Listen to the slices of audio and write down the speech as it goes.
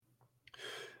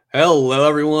Hello,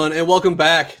 everyone, and welcome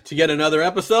back to yet another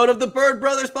episode of the Bird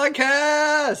Brothers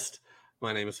Podcast.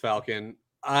 My name is Falcon.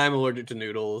 I'm allergic to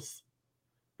noodles,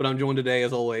 but I'm joined today,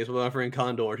 as always, with my friend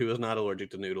Condor, who is not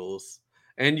allergic to noodles.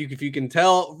 And if you can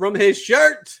tell from his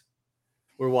shirt,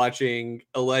 we're watching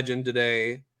a legend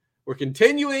today. We're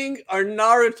continuing our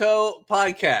Naruto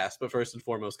podcast, but first and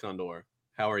foremost, Condor,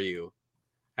 how are you?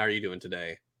 How are you doing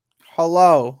today?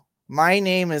 Hello, my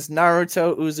name is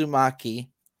Naruto Uzumaki.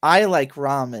 I like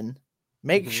ramen.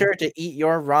 Make sure to eat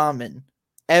your ramen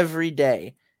every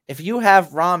day. If you have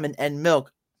ramen and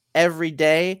milk every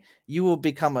day, you will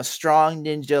become a strong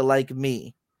ninja like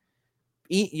me.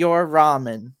 Eat your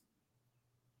ramen.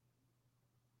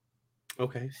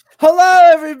 Okay.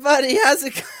 Hello, everybody. How's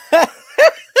it going?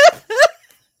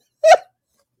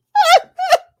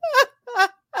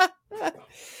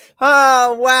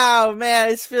 Oh, wow,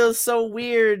 man. It feels so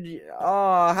weird.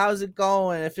 Oh, how's it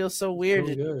going? It feels so weird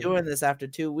doing this after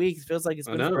 2 weeks. It feels like it's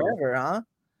been forever, huh?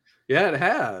 Yeah, it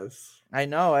has. I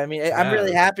know. I mean, I'm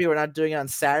really happy we're not doing it on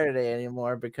Saturday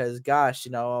anymore because, gosh,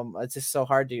 it's just so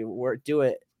hard to do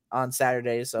it on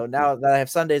Saturday. So now that I have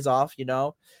Sundays off,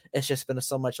 it's just been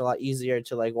a lot easier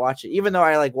to watch it. Even though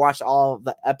I watched all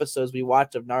the episodes we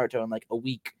watched of Naruto in a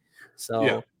week. So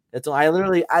yeah. I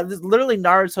literally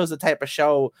Naruto's the type of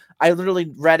show. I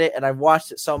literally read it and I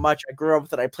watched it so much. I grew up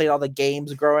with it. I played all the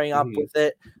games growing up with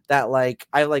it that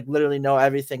I literally know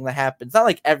everything that happens.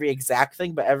 Not every exact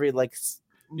thing, but every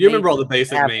you remember all the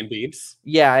basic main beats?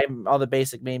 Yeah, all the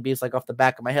basic main beats off the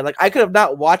back of my head. I could have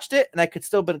not watched it and I could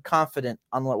still been confident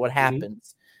on what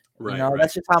happens. Right,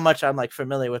 that's just how much I'm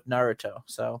familiar with Naruto.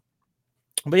 So,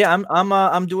 but yeah,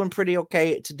 I'm doing pretty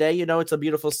okay today. It's a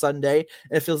beautiful Sunday.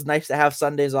 It feels nice to have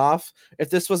Sundays off.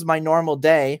 If this was my normal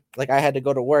day, I had to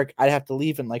go to work, I'd have to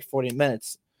leave in 40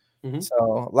 minutes.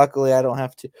 So luckily I don't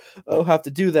have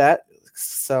to do that.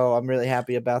 So I'm really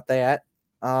happy about that.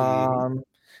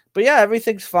 But yeah,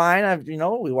 everything's fine.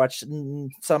 We watched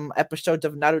some episodes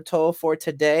of Naruto for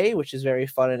today, which is very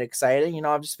fun and exciting.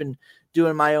 I've just been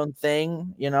doing my own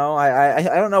thing. I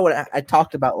don't know what I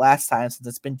talked about last time since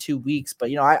it's been 2 weeks, but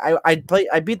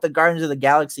I beat the Guardians of the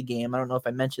Galaxy game. I don't know if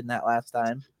I mentioned that last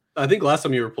time. I think last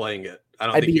time you were playing it.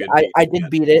 I did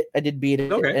beat it.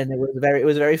 Okay. And it was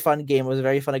a very fun game. It was a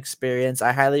very fun experience.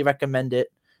 I highly recommend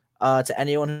it to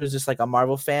anyone who's just a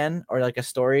Marvel fan or a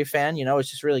story fan.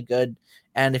 It's just really good.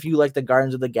 And if you like the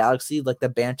Guardians of the Galaxy, the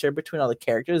banter between all the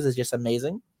characters is just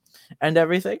amazing and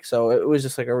everything. So it was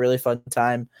just a really fun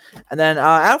time. And then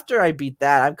after I beat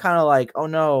that, I'm kind of oh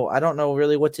no, I don't know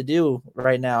really what to do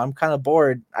right now. I'm kind of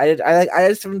bored. I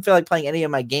just didn't feel like playing any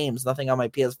of my games. Nothing on my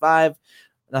PS5,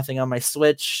 nothing on my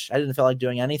Switch. I didn't feel like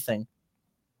doing anything.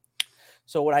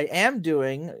 So what I am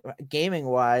doing gaming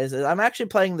wise is I'm actually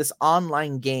playing this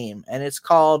online game, and it's a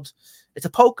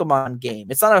Pokemon game.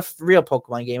 It's not a real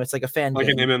Pokemon game. It's a fan game.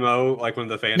 An MMO, one of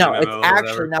the fan No, MMOs. No, it's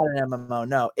actually not an MMO.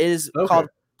 No, it is called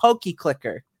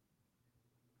PokeClicker.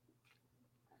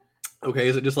 Okay,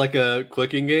 is it just a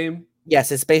clicking game?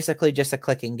 Yes, it's basically just a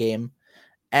clicking game.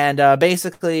 And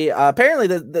basically, apparently,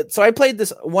 so I played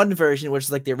this one version, which is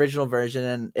the original version,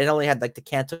 and it only had the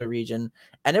Kanto region,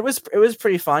 and it was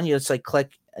pretty fun. You just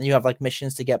click, and you have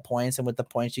missions to get points, and with the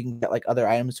points, you can get other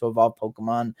items to evolve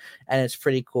Pokemon, and it's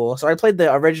pretty cool. So I played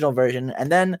the original version, and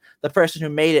then the person who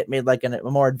made it made a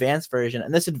more advanced version,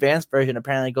 and this advanced version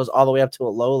apparently goes all the way up to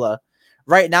Alola.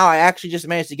 Right now, I actually just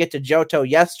managed to get to Johto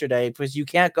yesterday because you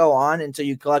can't go on until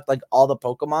you collect all the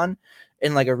Pokemon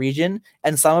in a region,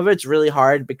 and some of it's really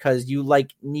hard because you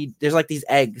need there's these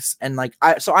eggs, and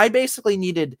I basically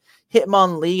needed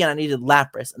Hitmonlee and I needed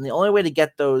Lapras, and the only way to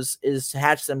get those is to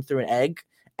hatch them through an egg,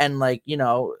 and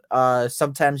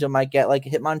sometimes you might get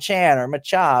Hitmonchan or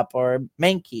Machop or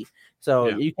Mankey, so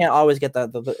you can't always get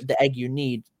the egg you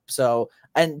need. So,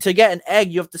 and to get an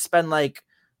egg you have to spend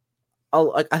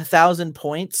 1,000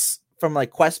 points from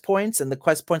quest points, and the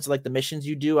quest points are the missions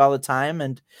you do all the time,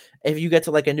 and if you get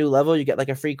to a new level you get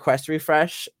a free quest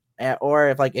refresh, or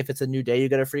if it's a new day you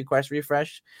get a free quest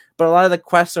refresh. But a lot of the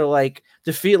quests are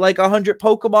defeat 100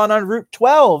 Pokemon on Route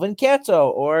 12 in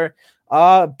Kanto, or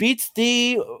beat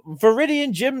the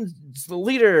Viridian Gym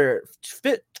leader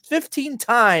 15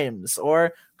 times,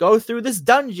 or go through this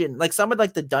dungeon. Some of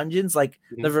the dungeons, the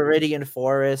Viridian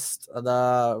Forest,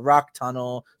 the Rock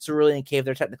Tunnel, Cerulean Cave,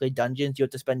 they're technically dungeons. You have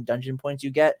to spend dungeon points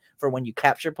you get for when you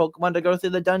capture Pokemon to go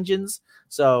through the dungeons.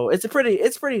 So it's pretty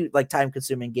time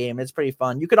consuming game. It's pretty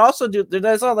fun. You can also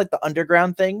there's all the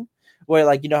underground thing where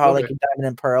how in Diamond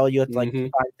and Pearl you have to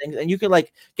find things, and you can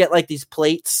get these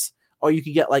plates or you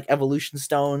could get like evolution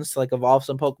stones to like evolve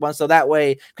some Pokemon. So that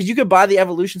way, because you could buy the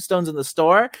evolution stones in the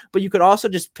store, but you could also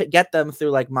just get them through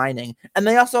like mining. And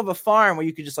they also have a farm where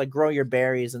you could just like grow your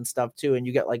berries and stuff too, and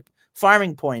you get like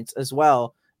farming points as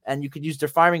well. And you could use their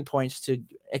farming points to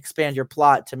expand your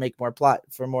plot to make more plot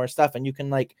for more stuff. And you can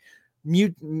like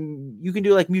you can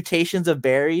do like mutations of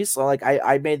berries. So like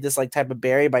I made this like type of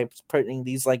berry by putting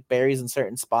these like berries in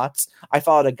certain spots. I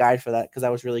followed a guide for that because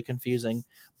that was really confusing,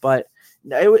 but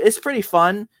it's pretty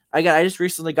fun. I just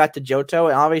recently got to Johto,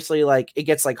 and obviously like it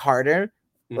gets like harder,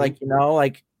 like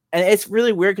like, and it's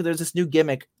really weird because there's this new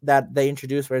gimmick that they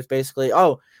introduced where it's basically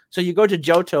so you go to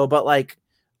Johto, but like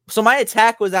so my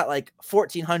attack was at like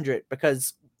 1400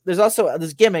 because there's also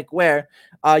this gimmick where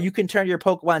you can turn your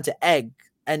Pokemon into egg.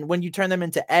 And when you turn them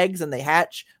into eggs and they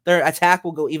hatch, their attack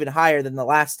will go even higher than the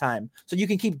last time. So you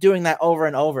can keep doing that over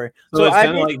and over. So it's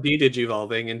kind of like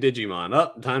de-digivolving in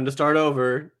Digimon. Time to start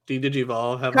over.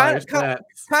 De-digivolve, have higher stats.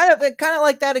 Kind of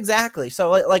like that exactly.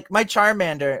 So like my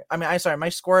Charmander, my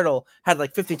Squirtle had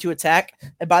like 52 attack,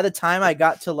 and by the time I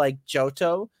got to like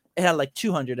Johto, it had like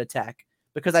 200 attack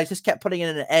because I just kept putting it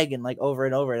in an egg and like over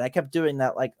and over, and I kept doing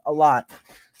that like a lot.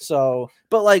 So,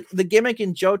 but like the gimmick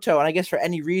in Johto, and I guess for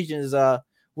any region is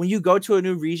when you go to a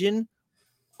new region,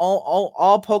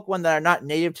 all Pokemon that are not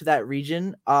native to that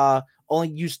region only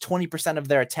use 20% of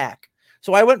their attack.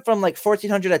 So I went from like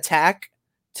 1400 attack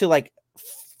to like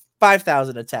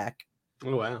 5000 attack.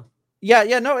 Oh wow.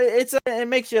 Yeah, no, it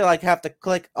makes you like have to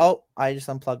click. Oh, I just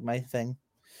unplugged my thing.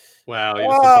 Wow, you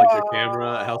just unplugged your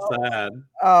camera. How sad.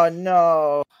 Oh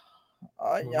no.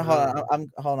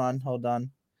 Hold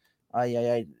on.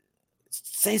 Yeah.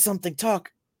 Say something.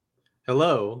 Talk.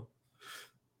 Hello.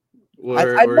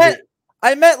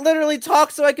 I meant literally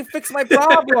talk so I can fix my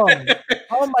problem.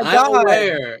 Oh my god. I'm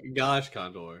aware. Gosh,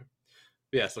 Condor.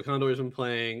 Yeah, so Condor's been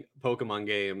playing Pokemon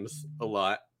games a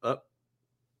lot. Hold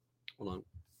on.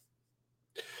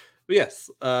 But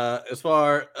yes, as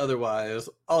far otherwise,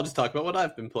 I'll just talk about what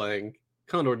I've been playing.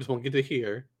 Condor just won't get to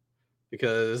hear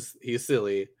because he's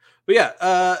silly. But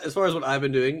yeah, as far as what I've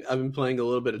been doing, I've been playing a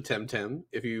little bit of Temtem.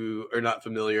 If you are not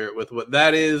familiar with what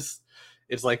that is,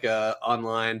 it's like a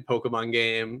online Pokemon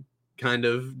game kind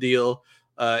of deal.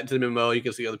 It's an MMO. You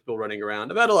can see other people running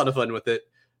around. I've had a lot of fun with it.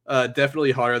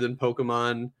 Definitely harder than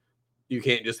Pokemon. You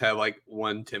can't just have like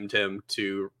one Temtem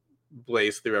to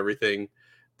blaze through everything.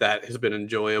 That has been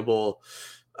enjoyable.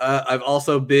 I've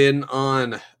also been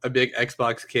on a big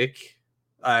Xbox kick.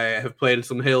 I have played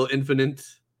some Halo Infinite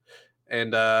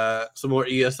and some more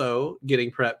ESO, getting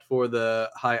prepped for the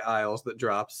High Isles that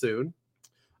drop soon.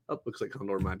 Looks like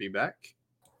Condor might be back.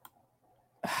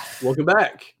 Welcome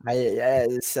back.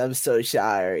 I'm so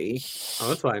sorry. Oh,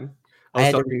 that's fine. I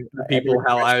was telling people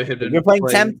how I had been. You're playing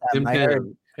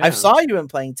Temtem. Yeah. I saw you been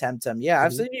playing Temtem. Yeah,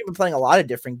 I've seen you been playing a lot of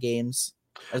different games.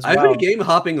 I've been game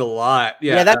hopping a lot.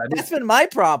 Yeah, that's been my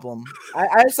problem.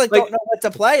 I just like don't know what to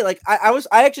play. Like I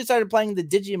actually started playing the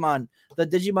Digimon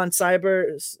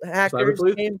Cyber Hackers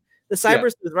game, the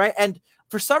Cyber Sleuth, right? And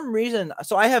for some reason,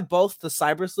 so I have both the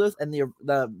Cyber Sleuth and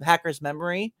the Hacker's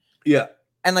Memory. Yeah.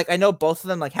 And like I know both of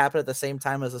them like happen at the same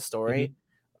time as a story.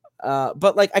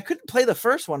 But like I couldn't play the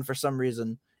first one for some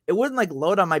reason. It wouldn't like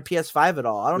load on my PS5 at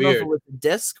all. I don't know if it was the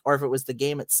disc or if it was the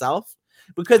game itself.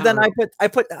 Because then I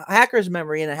put Hacker's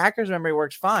Memory, and Hacker's Memory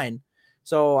works fine.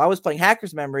 So I was playing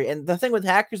Hacker's Memory, and the thing with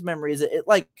Hacker's Memory is it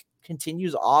like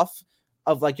continues off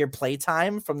of like your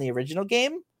playtime from the original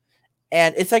game,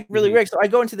 and it's like really weird. So I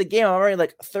go into the game, I'm already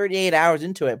like 38 hours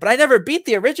into it, but I never beat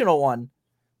the original one.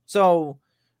 So,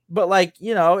 but like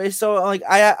it's so like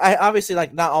I obviously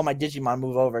like not all my Digimon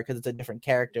move over because it's a different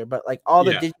character, but like all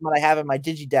the Digimon I have in my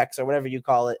Digidex or whatever you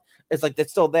call it, it's like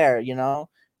it's still there,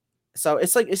 So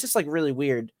it's just like really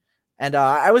weird. And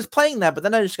I was playing that, but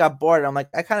then I just got bored. I'm like,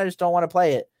 I kind of just don't want to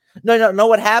play it. No.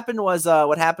 What happened was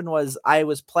I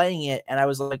was playing it and I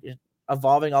was like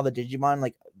evolving all the Digimon,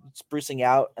 like sprucing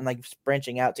out and like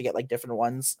branching out to get like different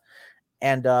ones.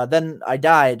 And then I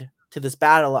died to this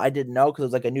battle. I didn't know because it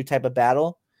was like a new type of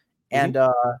battle. And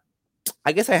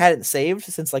I guess I hadn't saved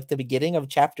since like the beginning of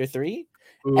chapter 3.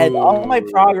 Ooh. And all my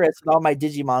progress and all my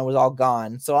Digimon was all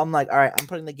gone. So I'm like, all right, I'm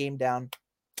putting the game down.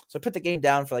 So I put the game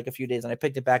down for like a few days and I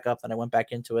picked it back up and I went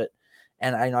back into it.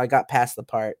 And I got past the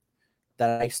part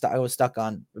that I was stuck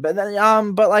on. But then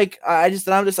I'm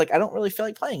just like, I don't really feel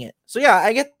like playing it. So yeah,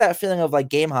 I get that feeling of like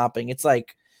game hopping. It's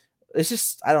like, it's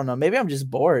just, I don't know, maybe I'm just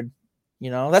bored.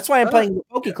 That's why I'm playing the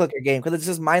Poke Clicker game, because it's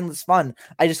just mindless fun.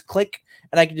 I just click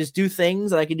and I can just do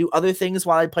things and I can do other things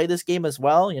while I play this game as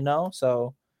well,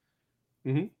 So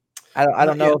I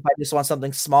don't know if I just want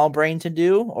something small brain to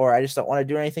do or I just don't want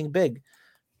to do anything big.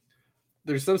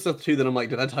 there's some stuff too that I'm like,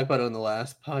 did I talk about it on the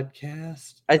last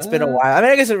podcast? It's been a while. I mean,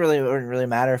 I guess it wouldn't really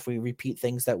matter if we repeat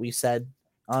things that we said.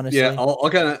 Honestly, Yeah, I'll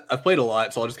kind of. I've played a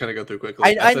lot, so I'll just kind of go through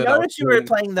quickly. I noticed you were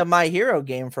playing the My Hero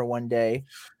game for one day.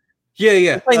 Yeah.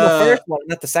 You're playing the first one,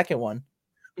 not the second one.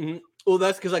 Mm-hmm. Well,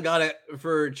 that's because I got it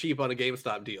for cheap on a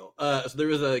GameStop deal. So there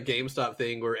was a GameStop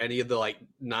thing where any of the like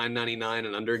 $9.99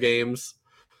 and under games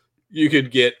you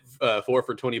could get 4 for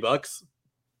 $20.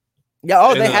 Yeah.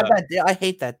 Oh, they had that deal. I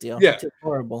hate that deal. Yeah, it's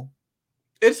horrible.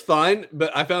 It's fine,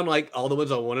 but I found like all the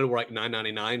ones I wanted were like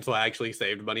 $9.99, so I actually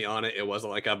saved money on it. It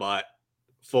wasn't like I bought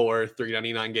 4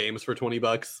 $3.99 games for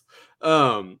 $20.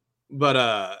 But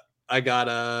I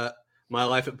got My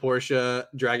Life at Portia,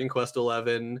 Dragon Quest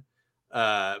 11,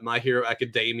 My Hero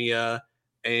Academia,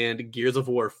 and Gears of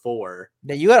War 4.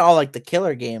 Yeah, you got all like the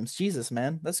killer games. Jesus,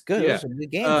 man, that's good. Yeah. Those are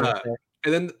good games right there.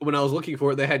 And then when I was looking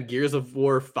for it, they had Gears of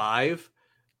War 5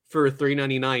 for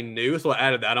 $3.99 new, so I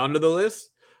added that onto the list.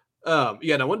 Yeah,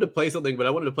 and I wanted to play something, but I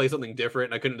wanted to play something different,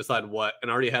 and I couldn't decide what. And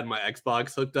I already had my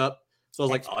Xbox hooked up, so I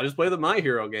was like, I'll just play the My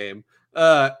Hero game.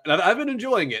 And I've been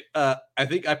enjoying it. I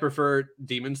think I prefer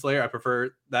Demon Slayer. I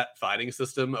prefer that fighting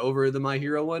system over the My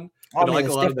Hero one. I like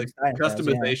a lot of the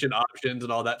customization options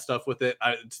and all that stuff with it.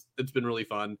 It's been really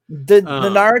fun. The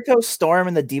Naruto Storm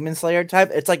and the Demon Slayer type,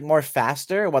 it's like more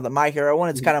faster, while the My Hero one,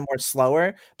 it's kind of more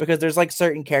slower because there's like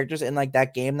certain characters in like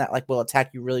that game that like will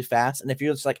attack you really fast, and if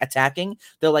you're just like attacking,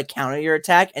 they'll like counter your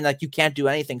attack, and like you can't do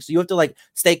anything. So you have to like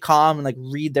stay calm and like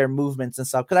read their movements and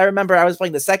stuff. Because I remember I was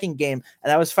playing the second game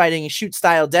and I was fighting Shoot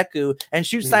Style Deku, and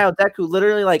Shoot Style Deku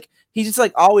literally like he's just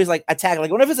like always like attack.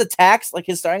 Like one of his attacks, like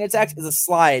his starting attacks, is a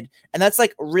slide, and that's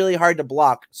like really hard to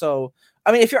block. So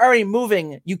I mean, if you're already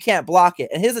moving, you can't block it,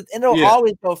 and it'll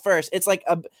always go first. It's like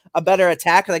a better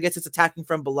attack because I guess it's attacking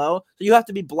from below, so you have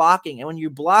to be blocking. And when you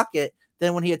block it,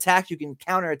 then when he attacks, you can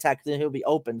counter attack. Then he'll be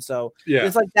open. So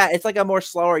it's like that. It's like a more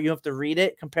slower. You have to read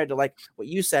it compared to like what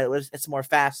you said. It's more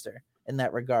faster in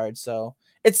that regard. So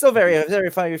it's still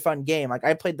very fun game. Like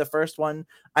I played the first one.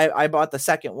 I bought the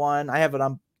second one. I have it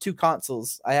on 2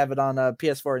 consoles. I have it on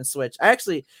PS4 and Switch. I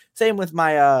actually same with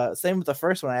the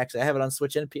first one. I have it on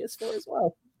Switch and PS4 as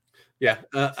well. Yeah,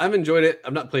 I've enjoyed it.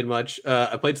 I've not played much.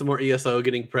 I played some more ESO,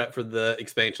 getting prepped for the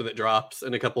expansion that drops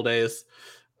in a couple days.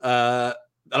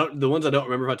 The ones I don't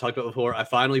remember if I talked about before. I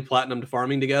finally platinumed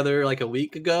Farming Together like a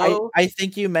week ago. I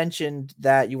think you mentioned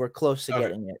that you were close to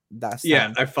getting it.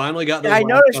 Yeah, I finally got. I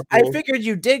noticed. I figured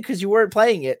you did because you weren't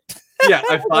playing it. Yeah,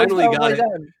 I finally got it.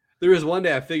 There was one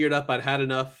day I figured up I'd had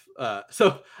enough.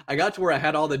 So I got to where I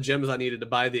had all the gems I needed to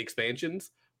buy the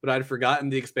expansions, but I'd forgotten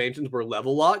the expansions were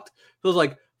level locked. So I was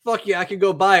like, fuck yeah, I can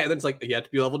go buy it. And then it's like, you have to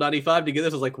be level 95 to get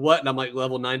this. I was like, what? And I'm like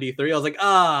level 93. I was like,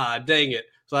 dang it.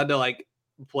 So I had to like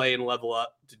play and level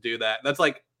up to do that. That's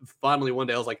like finally one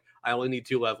day I was like, I only need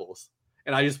 2 levels.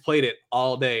 And I just played it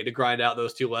all day to grind out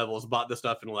those 2 levels, bought the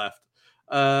stuff and left.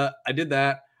 I did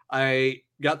that. I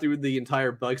got through the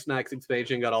entire Bugsnax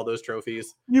expansion, got all those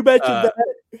trophies. You mentioned that.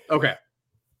 Okay.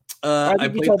 I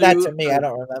think you told that to me. I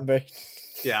don't remember.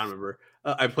 Yeah, I remember.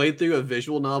 I played through a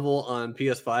visual novel on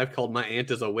PS5 called My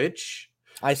Aunt is a Witch.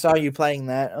 I saw you playing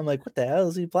that. I'm like, what the hell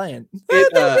is he playing?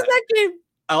 That game?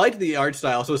 I liked the art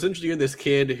style. So essentially you're this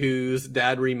kid whose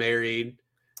dad remarried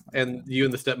and you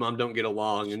and the stepmom don't get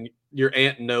along and your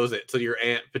aunt knows it. So your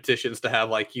aunt petitions to have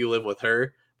like you live with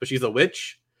her, but she's a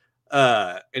witch.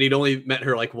 And you'd only met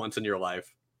her like once in your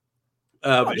life.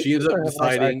 But she ends up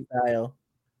deciding.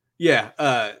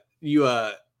 Yeah.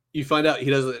 You find out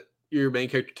your main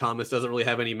character Thomas doesn't really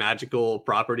have any magical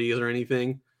properties or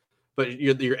anything, but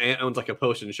your aunt owns like a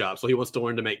potion shop. So he wants to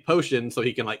learn to make potions so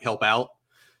he can like help out.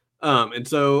 And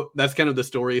so that's kind of the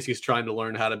story is he's trying to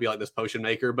learn how to be like this potion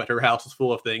maker, but her house is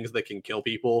full of things that can kill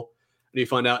people. And you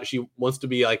find out she wants to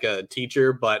be like a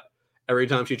teacher, but every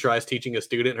time she tries teaching a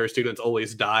student, her students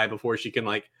always die before she can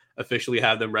like officially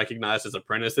have them recognized as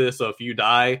apprentices. So if you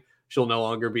die, she'll no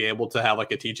longer be able to have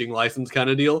like a teaching license kind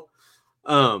of deal.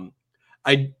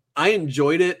 I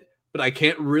enjoyed it, but I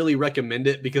can't really recommend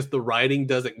it because the writing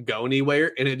doesn't go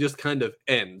anywhere and it just kind of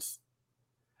ends.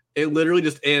 It literally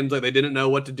just ends like they didn't know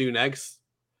what to do next.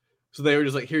 So they were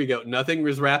just like, here you go. Nothing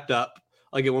was wrapped up.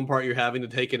 Like at one part, you're having to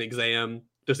take an exam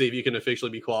to see if you can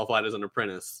officially be qualified as an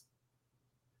apprentice.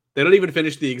 They don't even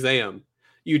finish the exam.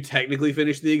 You technically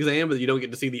finish the exam, but you don't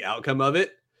get to see the outcome of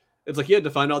it. It's like you had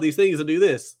to find all these things and do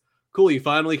this. Cool, you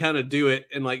finally kind of do it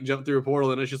and like jump through a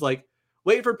portal, and it's just like,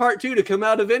 wait for part 2 to come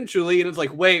out eventually. And it's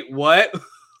like, wait, what?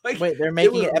 Like, wait, they're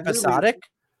making it episodic?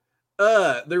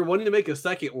 Really, they're wanting to make a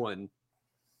second one.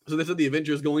 So they said the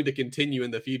adventure is going to continue in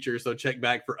the future, so check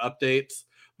back for updates.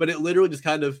 But it literally just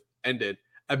kind of ended.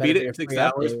 I beat it in 6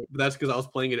 hours, but that's because I was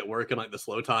playing it at work in like the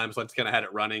slow time, so I just kind of had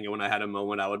it running, and when I had a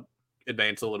moment, I would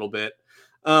advance a little bit.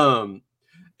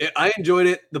 I enjoyed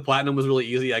it. The platinum was really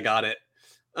easy. I got it.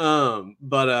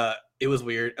 But it was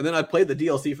weird. And then I played the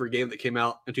DLC for a game that came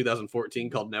out in 2014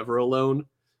 called Never Alone,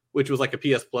 which was like a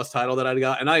PS Plus title that I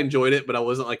got, and I enjoyed it, but I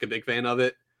wasn't like a big fan of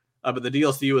it. But the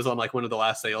DLC was on like one of the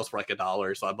last sales for like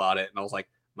 $1, so I bought it, and I was like,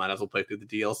 might as well play through the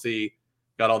DLC.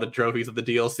 Got all the trophies of the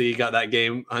DLC, got that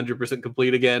game 100%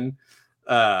 complete again.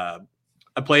 I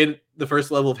played the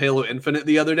first level of Halo Infinite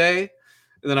the other day,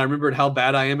 and then I remembered how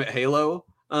bad I am at Halo.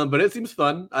 But it seems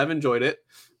fun. I've enjoyed it.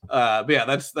 But yeah,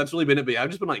 that's really been it. But yeah, I've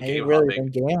just been like game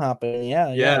hopping.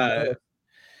 Yeah.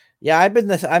 I've been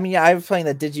this. I mean, I was playing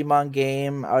the Digimon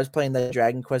game. I was playing the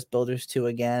Dragon Quest Builders 2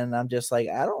 again. I'm just like,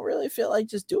 I don't really feel like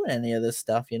just doing any of this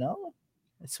stuff. You know,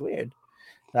 it's weird.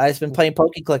 I just been playing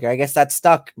Poke Clicker. I guess that's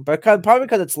stuck, but probably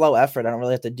because it's low effort. I don't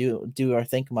really have to do or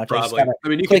think much. Probably. I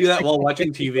mean, you can do that while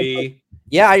watching TV.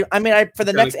 Yeah, I mean, for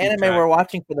the next anime we're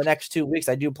watching for the next 2 weeks,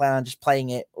 I do plan on just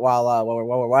playing it while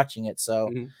we're watching it. So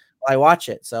I watch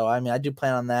it. So I mean, I do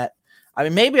plan on that. I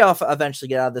mean, maybe I'll eventually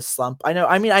get out of this slump. I know,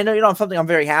 something I'm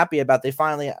very happy about.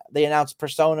 They announced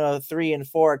Persona 3 and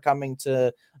 4 coming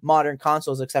to modern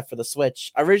consoles except for the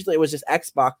Switch. Originally, it was just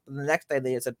Xbox, but the next day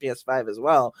they said PS5 as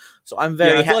well. So I'm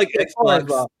very happy. Like Xbox,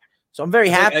 well. So I'm very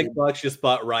happy. Like Xbox just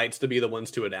bought rights to be the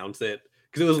ones to announce it.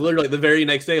 Because it was literally the very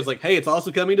next day. It's like, hey, it's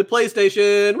also coming to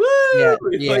PlayStation. Woo!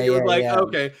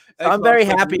 Okay. I'm very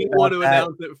happy. We want to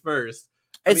announce it first.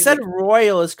 It said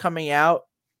Royal is coming out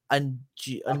in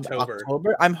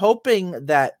October. I'm hoping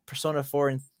that Persona 4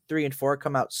 and 3 and 4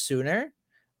 come out sooner,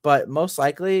 but most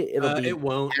likely it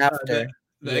won't after.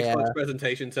 The Xbox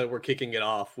presentation said we're kicking it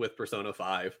off with Persona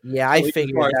 5. Yeah, I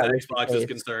figured as far as Xbox is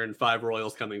concerned, 5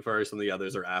 Royals coming first and the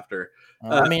others are after.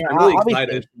 I mean, I'm really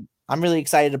excited. I'm really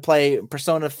excited to play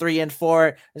Persona 3 and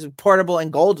 4. It's portable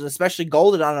and golden, especially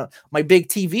golden on my big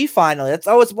TV finally. That's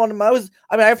always one of my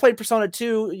I played Persona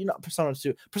 2,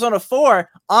 Persona 4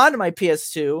 on my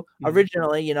PS2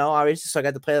 originally, obviously, so I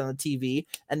got to play it on the TV,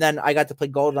 and then I got to play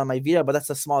golden on my Vita, but that's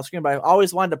a small screen, but I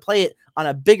always wanted to play it on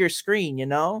a bigger screen, Yeah.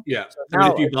 So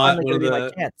now if you bought one of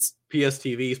the PS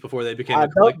TVs before they became a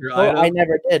collector item. I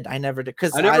never did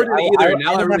because I never did either.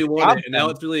 Now I really want it, and now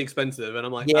it's really expensive. And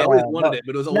I'm like, I always wanted it,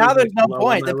 but it was always now there's no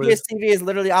point. The PS TV is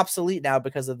literally obsolete now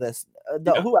because of this.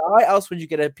 Why else would you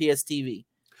get a PS TV?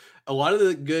 A lot of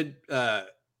the good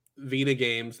Vita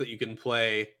games that you can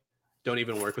play don't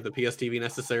even work with the PS TV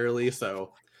necessarily.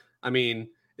 So, I mean,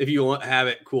 if you want to have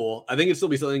it, cool. I think it'd still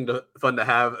be something fun to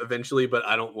have eventually, but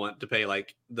I don't want to pay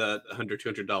like the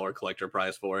 $100-$200 collector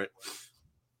price for it.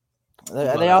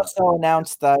 They also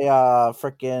announced the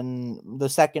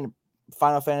second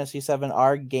Final Fantasy VII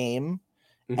R game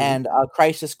and a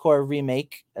Crisis Core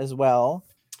remake as well.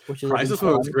 Which is Crisis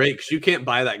Core was great because you can't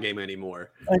buy that game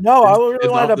anymore. I know. I really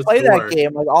wanted to play that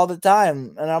game like all the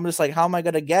time, and I'm just like, how am I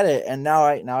going to get it? And now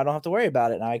I don't have to worry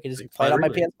about it. Now I can just play it on my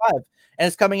PS5, and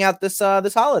it's coming out this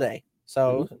holiday.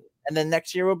 So, and then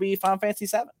next year will be Final Fantasy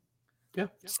VII. Yeah,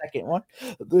 the second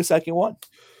one.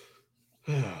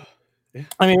 Yeah.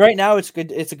 I mean, right now it's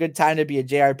good. It's a good time to be a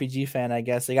JRPG fan, I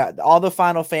guess. They got all the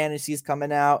Final Fantasies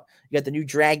coming out. You got the new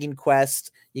Dragon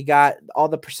Quest. You got all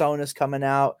the Personas coming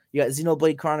out. You got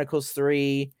Xenoblade Chronicles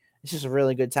 3. It's just a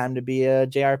really good time to be a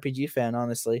JRPG fan,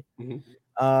 honestly.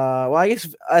 Well, I guess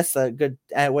that's a good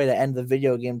way to end the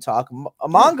video game talk.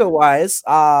 Manga wise,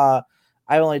 I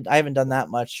haven't done that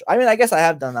much. I mean, I guess I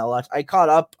have done that a lot. I caught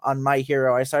up on My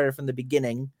Hero. I started from the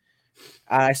beginning.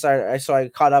 I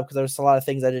caught up because there was a lot of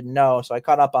things I didn't know. So I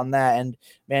caught up on that, and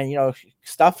man,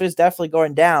 stuff is definitely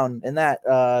going down in that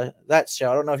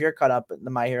show. I don't know if you're caught up in the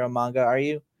My Hero manga. Are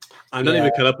you? I'm not even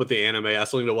caught up with the anime. I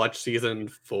still need to watch season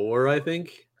 4, I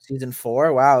think. Season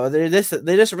 4? Wow. They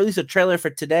just released a trailer for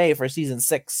today for season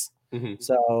 6.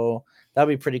 So that'll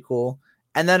be pretty cool.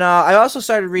 And then I also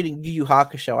started reading Yu Yu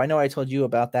Hakusho. I know I told you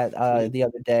about that the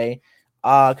other day.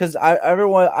 Because I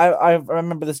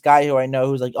remember this guy who I know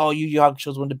who's like, oh, Yu Yu Hakusho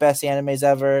is one of the best animes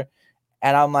ever,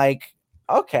 and I'm like,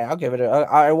 okay, I'll give it.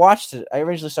 I watched it. I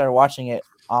originally started watching it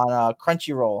on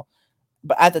Crunchyroll,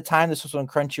 but at the time, this was when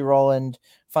Crunchyroll and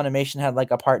Funimation had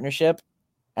like a partnership,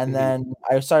 and then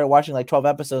I started watching like 12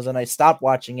 episodes, and I stopped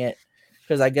watching it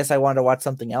because I guess I wanted to watch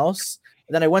something else.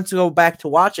 And then I went to go back to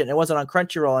watch it, and it wasn't on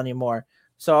Crunchyroll anymore.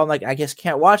 So I'm like, I guess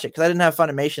can't watch it because I didn't have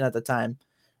Funimation at the time.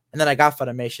 And then I got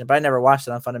Funimation, but I never watched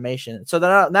it on Funimation. So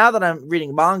then now that I'm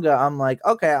reading manga, I'm like,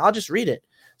 okay, I'll just read it.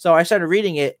 So I started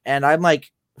reading it, and I'm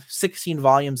like 16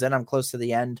 volumes in. I'm close to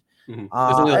the end. It's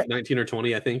only like 19 or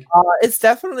 20, I think. It's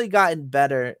definitely gotten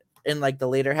better in like the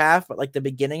later half, but like the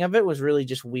beginning of it was really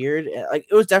just weird. Like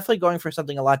it was definitely going for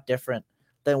something a lot different.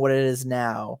 than what it is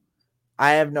now.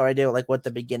 I have no idea like what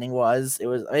the beginning was. It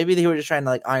was maybe they were just trying to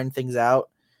like iron things out,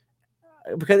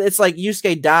 because it's like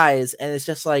Yusuke dies and it's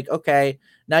just like, okay,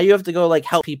 now you have to go like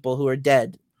help people who are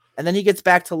dead, and then he gets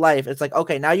back to life. It's like,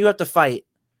 okay, now you have to fight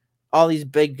all these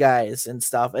big guys and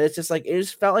stuff. And it's just like, it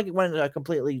just felt like it went in a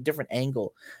completely different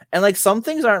angle, and like some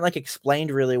things aren't like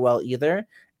explained really well either,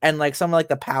 and like some like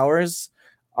the powers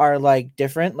are like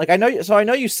different. Like I know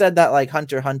you said that like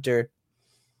Hunter x Hunter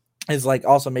is like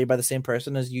also made by the same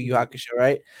person as Yu Yu Hakusho,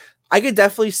 right? I could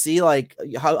definitely see like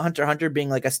Hunter x Hunter being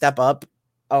like a step up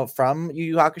from Yu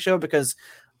Yu Hakusho, because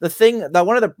the thing that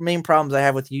one of the main problems I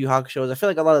have with Yu Yu Hakusho is I feel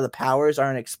like a lot of the powers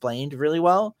aren't explained really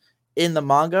well in the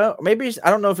manga. Or maybe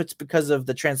I don't know if it's because of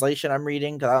the translation I'm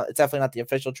reading, because it's definitely not the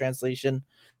official translation,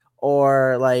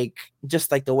 or like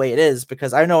just like the way it is,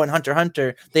 because I know in Hunter x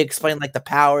Hunter they explain like the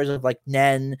powers of like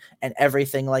Nen and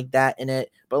everything like that in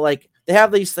it, but like they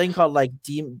have these thing called like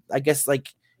I guess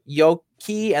like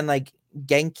Yoki and like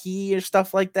Genki or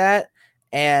stuff like that.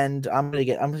 And I'm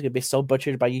gonna be so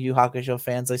butchered by Yu Yu Hakusho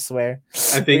fans, I swear.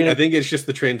 I think it's just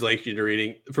the translation you're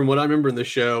reading. From what I remember in the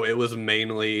show, it was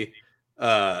mainly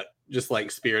just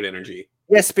like spirit energy.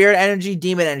 Yeah, spirit energy,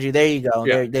 demon energy. There you go.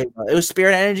 Yeah. There you go. It was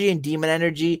spirit energy and demon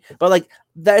energy, but like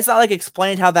that's not like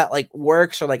explained how that like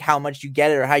works, or like how much you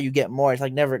get it or how you get more. It's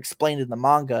like never explained in the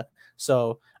manga,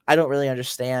 so I don't really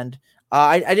understand.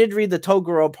 I did read the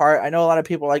Toguro part. I know a lot of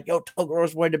people are like, yo,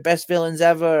 Togoro's one of the best villains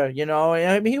ever. You know,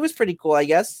 I mean, he was pretty cool. I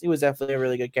guess he was definitely a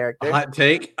really good character. Hot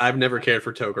take: I've never cared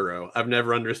for Toguro. I've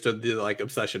never understood the like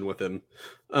obsession with him.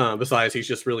 Besides, he's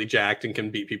just really jacked and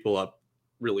can beat people up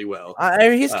really well. I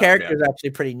mean, his character is actually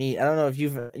pretty neat. I don't know if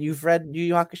you've read Yu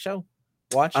Yu Hakusho.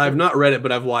 I've not read it,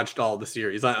 but I've watched all the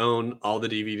series. I own all the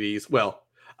DVDs. Well,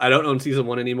 I don't own season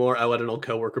 1 anymore. I let an old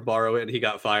coworker borrow it, and he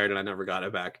got fired, and I never got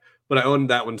it back. But I own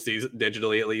that one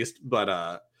digitally at least. But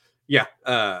I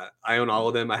own all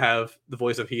of them. I have the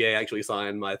voice of Hiei actually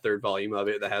signed my 3rd volume of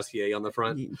it that has Hiei on the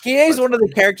front. Hiei is one of the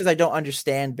characters I don't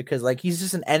understand, because like he's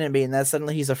just an enemy, and then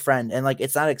suddenly he's a friend, and like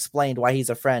it's not explained why he's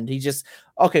a friend. He's just,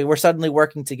 okay, we're suddenly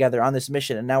working together on this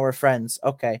mission, and now we're friends.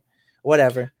 Okay,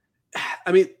 whatever.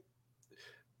 I mean,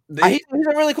 he's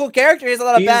a really cool character. He has a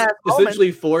lot of bad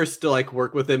essentially forced to like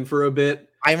work with him for a bit.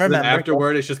 I remember.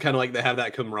 Afterward, it's just kind of like they have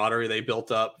that camaraderie they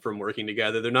built up from working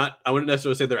together. They're not, I wouldn't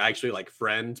necessarily say they're actually like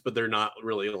friends, but they're not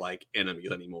really like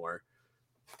enemies anymore.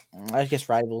 I guess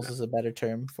rivals is a better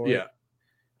term for it. Yeah.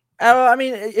 I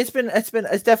mean, it's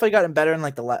definitely gotten better in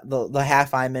like the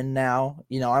half I'm in now.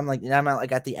 You know, I'm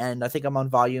at the end. I think I'm on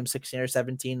volume 16 or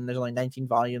 17. And there's only 19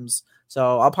 volumes,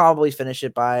 so I'll probably finish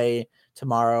it by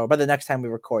tomorrow. By the next time we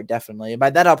record, definitely.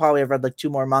 By then, I'll probably have read like 2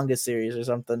 more manga series or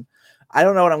something. I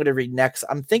don't know what I'm going to read next.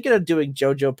 I'm thinking of doing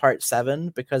JoJo Part 7,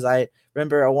 because I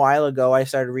remember a while ago I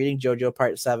started reading JoJo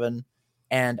Part 7.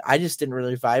 And I just didn't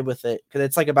really vibe with it, because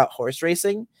it's like about horse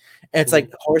racing, and it's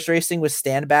like horse racing with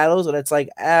stand battles, and it's like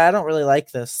I don't really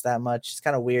like this that much. It's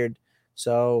kind of weird.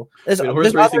 So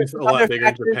horse racing is a lot bigger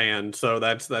in Japan, so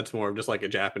that's more of just like a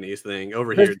Japanese thing.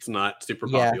 Over here, it's not super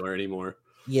popular anymore.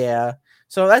 Yeah,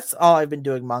 so that's all I've been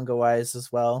doing manga wise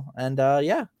as well, and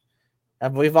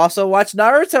and we've also watched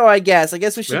Naruto. I guess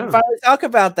we should finally talk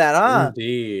about that, huh?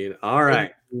 Indeed. All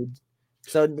right.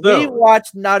 So we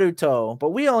watched Naruto, but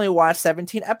we only watched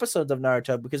 17 episodes of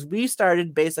Naruto, because we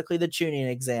started basically the Chunin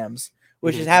exams,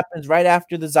 which happens right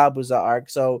after the Zabuza arc.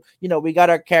 So, you know, we got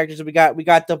our characters. We got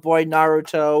the boy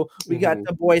Naruto. We got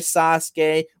the boy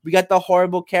Sasuke. We got the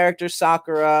horrible character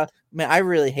Sakura. Man, I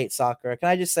really hate Sakura. Can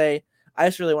I just say, I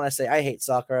just really want to say I hate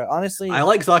Sakura. Honestly, I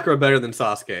like Sakura better than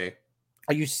Sasuke.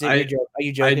 Are you joking?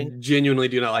 I genuinely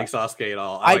do not like Sasuke at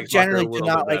all. I generally do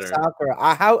not like Sakura.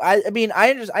 I mean,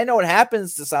 I know what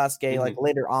happens to Sasuke like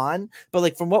later on, but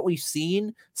like from what we've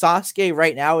seen, Sasuke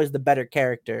right now is the better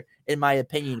character in my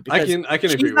opinion. I can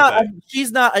agree with that.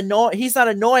 She's not annoying. He's not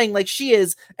annoying like she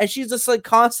is, and she's just like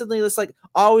constantly just like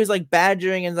always like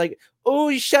badgering and like,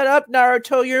 oh, shut up,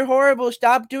 Naruto, you're horrible.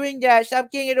 Stop doing that.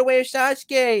 Stop getting it away with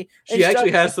Sasuke. She actually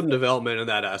has some development in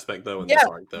that aspect, though, in this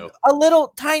arc, though. A little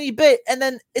tiny bit, and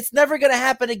then it's never going to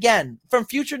happen again. From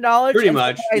future knowledge, pretty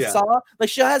much, I saw, like,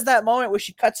 she has that moment where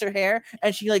she cuts her hair,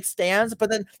 and she, like, stands,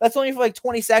 but then that's only for, like,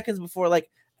 20 seconds before,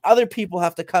 like, other people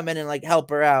have to come in and, like,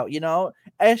 help her out, you know?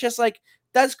 And it's just, like,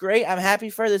 that's great. I'm happy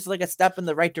for her. This is, like, a step in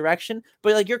the right direction.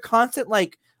 But, like, you're constant,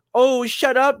 like, oh,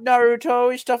 shut up, Naruto,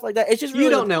 and stuff like that. It's just really, you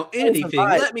don't know anything.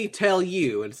 Let me tell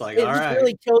you. It's like, all right. It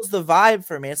really kills the vibe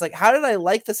for me. It's like, how did I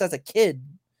like this as a kid?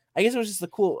 I guess it was just the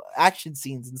cool action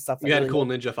scenes and stuff. You had cool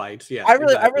ninja fights. Yeah, I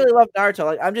really love Naruto.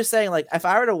 Like, I'm just saying, like, if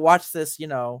I were to watch this, you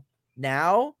know,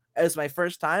 now as my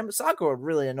first time, Sakura would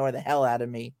really annoy the hell out of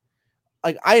me.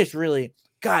 Like, I just really,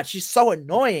 God, she's so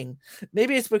annoying.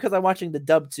 Maybe it's because I'm watching the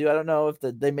dub too. I don't know if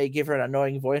they may give her an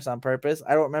annoying voice on purpose.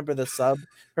 I don't remember the sub,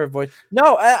 her voice.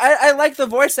 No, I like the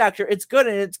voice actor. It's good,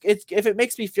 and it's if it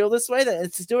makes me feel this way, then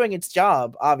it's doing its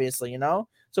job, obviously, you know?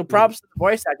 So props to the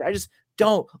voice actor. I just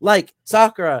don't like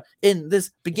Sakura in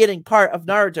this beginning part of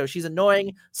Naruto. She's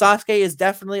annoying. Sasuke is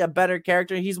definitely a better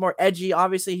character. He's more edgy.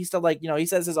 Obviously, he's still like, you know, he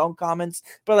says his own comments,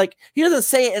 but like he doesn't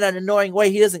say it in an annoying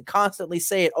way. He doesn't constantly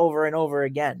say it over and over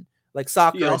again. Like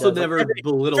Sakura. He also does. never Like,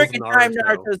 belittles time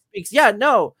Naruto speaks. Yeah,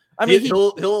 no. I mean,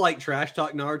 he'll like trash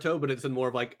talk Naruto, but it's in more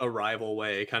of like a rival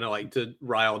way, kind of like to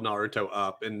rile Naruto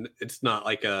up, and it's not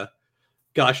like a,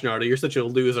 gosh, Naruto, you're such a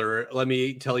loser. Let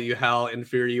me tell you how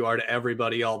inferior you are to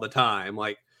everybody all the time.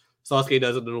 Like Sasuke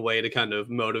does it in a way to kind of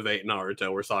motivate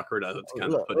Naruto, where Sakura does it to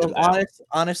kind of put him down.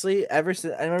 Honestly, ever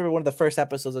since I remember one of the first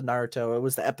episodes of Naruto, it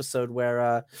was the episode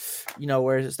where, you know,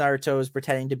 where Naruto was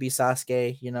pretending to be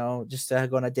Sasuke, you know, just to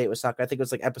go on a date with Sakura. I think it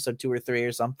was like episode 2 or 3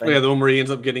 or something. Yeah, the one where he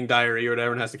ends up getting diarrhea or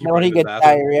whatever and has to keep when he running gets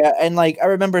diarrhea, and like I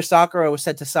remember Sakura was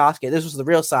said to Sasuke. This was the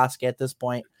real Sasuke at this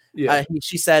point. Yeah,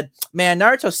 she said, "Man,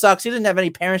 Naruto sucks. He didn't have any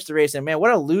parents to raise him. Man,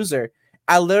 what a loser."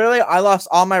 I lost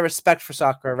all my respect for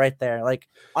Sakura right there. Like,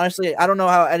 honestly, I don't know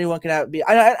how anyone can be.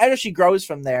 I know she grows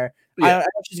from there. Yeah. I know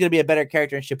she's gonna be a better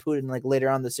character in Shippuden, like later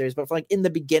on in the series. But for, like in the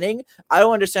beginning, I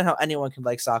don't understand how anyone can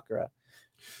like Sakura.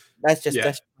 That's just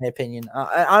my opinion.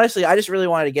 Honestly, I just really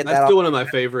wanted to get that's that. That's still one of my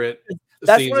favorite.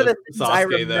 That's one of the things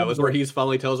Sasuke though, is where he's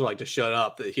finally tells her like to shut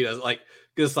up. That he does like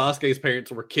because Sasuke's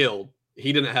parents were killed.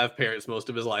 He didn't have parents most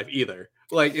of his life either.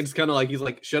 Like it's kind of like he's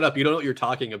like, shut up, you don't know what you're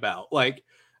talking about. Like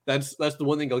that's the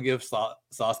one thing I'll give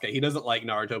Sasuke. He doesn't like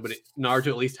Naruto, but Naruto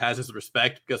at least has his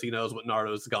respect because he knows what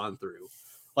Naruto's gone through.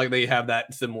 Like they have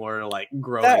that similar like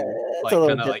growing, like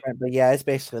kind of like. But yeah, it's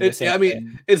basically the same. I mean,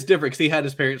 thing. It's different because he had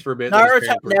his parents for a bit.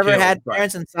 Naruto never had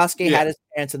parents, and Sasuke had his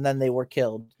parents, and then they were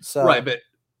killed. So right, but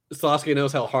Sasuke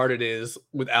knows how hard it is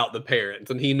without the parents,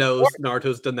 and he knows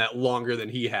Naruto's done that longer than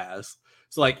he has.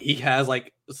 So like he has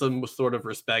like some sort of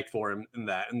respect for him in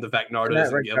that, and the fact Naruto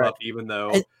doesn't give up even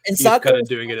though he's kind of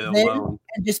doing it alone.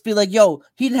 And just be like, "Yo,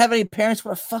 he didn't have any parents.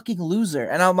 What a fucking loser!"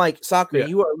 And I'm like, Sakura,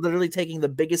 you are literally taking the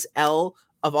biggest L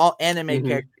of all anime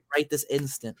characters right this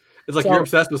instant. It's like you're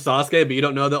obsessed with Sasuke, but you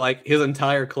don't know that like his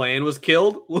entire clan was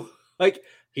killed. Like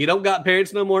he don't got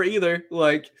parents no more either.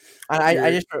 Like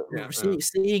I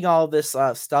just seeing all this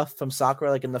stuff from Sakura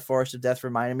like in the Forest of Death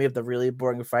reminded me of the really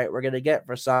boring fight we're gonna get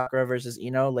for Sakura versus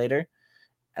Ino later,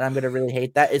 and I'm gonna really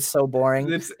hate that. It's so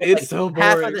boring. It's like so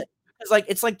boring.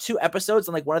 It's like 2 episodes,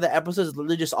 and like one of the episodes is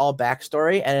literally just all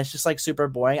backstory, and it's just like super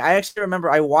boring. I actually remember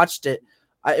I watched it.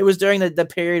 It was during the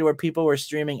period where people were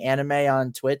streaming anime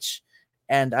on Twitch,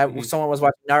 and someone was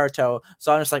watching Naruto.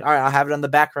 So I'm just like, all right, I'll have it on the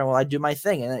background while I do my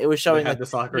thing. And it was showing like the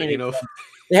Sakura, you know.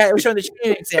 Yeah, it was showing the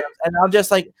training exams, and I'm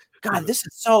just like, God, this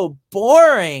is so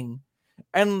boring.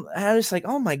 And I was like,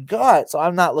 oh my God. So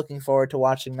I'm not looking forward to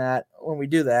watching that when we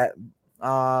do that.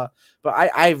 But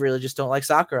I really just don't like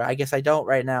Sakura. I guess I don't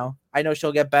right now. I know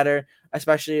she'll get better,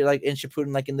 especially like in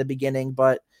Shippuden, like in the beginning.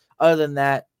 But other than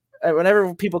that,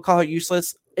 whenever people call her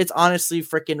useless, it's honestly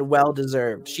freaking well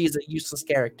deserved. She's a useless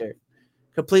character,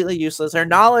 completely useless. Her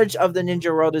knowledge of the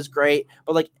ninja world is great,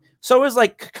 but like so is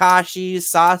like Kakashi's,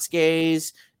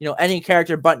 Sasuke's, you know, any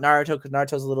character but Naruto, because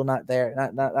Naruto's a little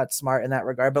not smart in that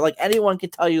regard. But like anyone can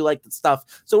tell you like the stuff.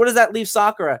 So what does that leave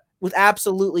Sakura with?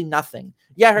 Absolutely nothing.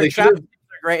 Yeah, her traps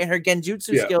are great and her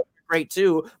genjutsu skills are great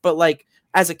too. But like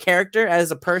as a character,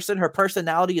 as a person, her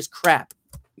personality is crap.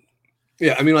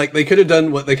 Yeah, I mean, like, they could have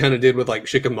done what they kind of did with, like,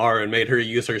 Shikamaru and made her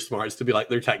use her smarts to be, like,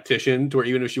 their tactician, to where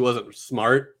even if she wasn't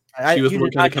smart, she was more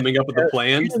kind of coming up with the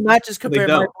plans. You did not just compare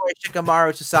my boy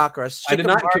Shikamaru to Sakura. I did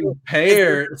not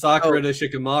compare Sakura to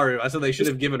Shikamaru. I said they should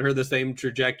have given her the same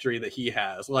trajectory that he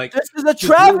has. Like, this is a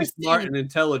travesty. Really smart and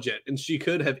intelligent, and she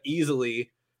could have easily...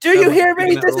 Do you hear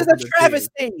me? This is a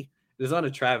travesty. It's not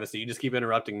a travesty. You just keep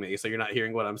interrupting me, so you're not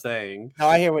hearing what I'm saying. No,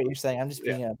 I hear what you're saying. I'm just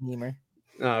being a memer.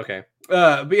 Oh, okay.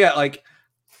 But yeah, like,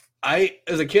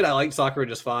 as a kid, I liked Sakura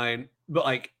just fine, but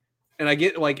like, and I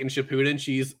get like in Shippuden,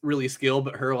 she's really skilled,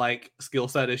 but her like skill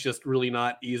set is just really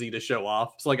not easy to show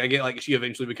off. So like, I get like she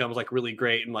eventually becomes like really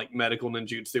great in like medical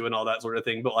ninjutsu and all that sort of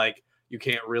thing, but like, you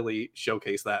can't really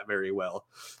showcase that very well.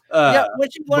 When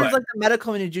she learns like the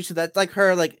medical ninjutsu, that's like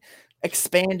her like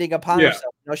expanding upon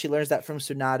herself. You know, she learns that from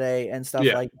Tsunade and stuff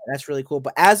like that. That's really cool.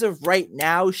 But as of right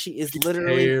now, she is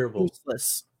literally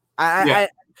useless.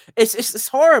 It's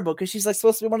horrible because she's like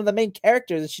supposed to be one of the main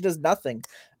characters and she does nothing.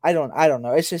 I don't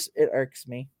know. It's just, it irks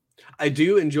me. I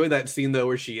do enjoy that scene though,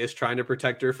 where she is trying to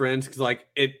protect her friends, because like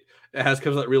it has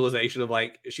comes that realization of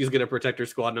like she's gonna protect her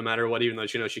squad no matter what, even though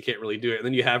she knows she can't really do it. And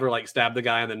then you have her like stab the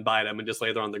guy and then bite him and just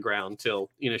lay there on the ground till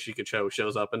Shikacho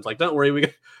shows up and it's like, don't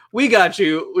worry, we got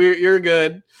you, you're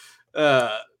good.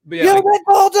 But yeah,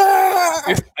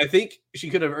 I think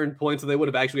she could have earned points, and they would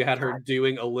have actually had her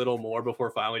doing a little more before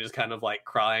finally just kind of like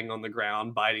crying on the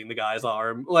ground, biting the guy's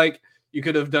arm. Like you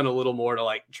could have done a little more to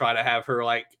like try to have her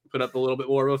like put up a little bit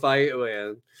more of a fight. Oh,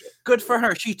 yeah. Good for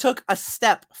her. She took a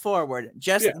step forward,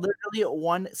 just literally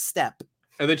one step.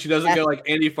 And then she doesn't go like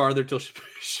any farther till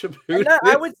Shippuden.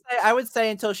 I would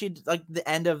say until she like the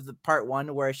end of the part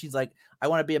 1 where she's like, I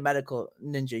want to be a medical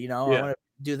ninja, I want to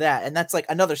do that, and that's like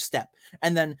another step,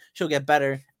 and then she'll get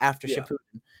better after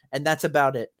Shippuden, and that's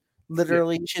about it.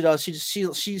 Literally, she does. She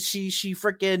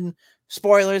freaking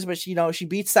spoilers, but she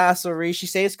beats Sasori. She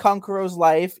saves Kankuro's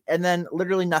life, and then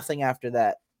literally nothing after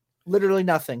that. Literally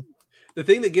nothing. The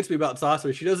thing that gets me about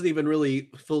Sasori, she doesn't even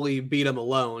really fully beat him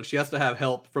alone. She has to have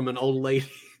help from an old lady.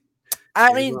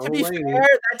 I mean, to be fair,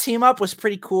 that team up was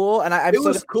pretty cool, and it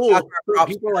was cool.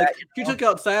 People were like, she took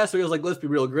out Sasori. I was like, let's be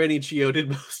real, Granny Chiyo did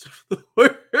most of the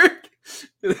work.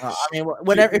 I mean,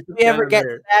 whenever if we ever get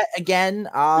to that again,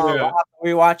 we'll have to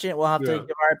rewatch it. We'll have to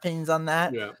give our opinions on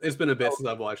that. Yeah, it's been a bit since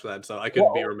I've watched that, so I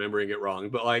couldn't be remembering it wrong.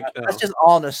 But like, that's just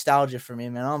all nostalgia for me,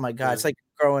 man. Oh my god, it's like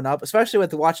growing up, especially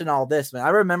with watching all this, man. I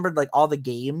remembered like all the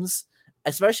games,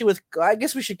 especially with. I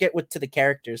guess we should get to the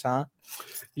characters, huh?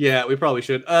 Yeah, we probably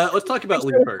should. Let's talk about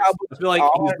Lee first. I feel like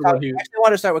he's the one who. I actually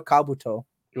want to start with Kabuto.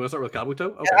 You want to start with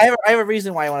Kabuto? Okay. Yeah, I have a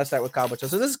reason why I want to start with Kabuto.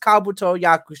 So this is Kabuto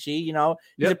Yakushi.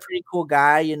 He's a pretty cool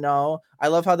guy. I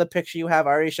love how the picture you have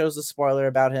already shows the spoiler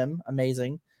about him.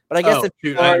 Amazing. But I guess I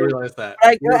didn't realize that.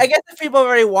 I guess if people have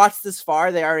already watched this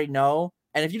far, they already know.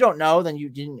 And if you don't know, then you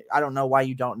didn't. I don't know why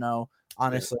you don't know,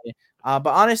 honestly. Yeah.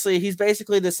 But honestly, he's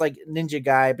basically this like ninja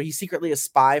guy, but he's secretly a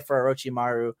spy for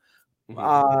Orochimaru.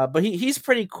 But he's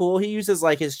pretty cool. He uses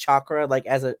like his chakra like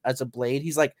as a blade.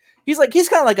 He's kind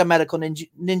of like a medical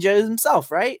ninja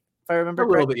himself, right? If I remember a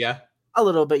little bit, yeah. A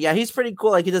little bit, yeah. He's pretty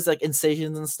cool. Like he does like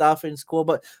incisions and stuff, and it's cool.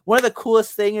 But one of the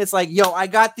coolest thing is like, yo, I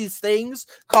got these things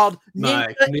called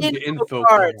Ninja Info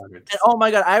Cards. And oh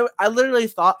my god, I literally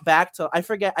thought back to I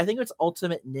forget. I think it was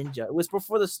Ultimate Ninja. It was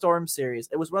before the Storm series.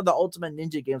 It was one of the Ultimate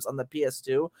Ninja games on the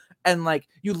PS2, and like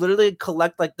you literally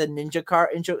collect like the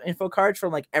ninja info cards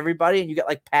from like everybody, and you get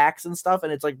like packs and stuff,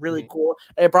 and it's like really cool.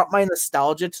 And it brought my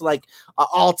nostalgia to like an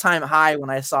all-time high when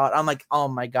I saw it. I'm like, oh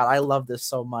my god, I love this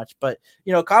so much. But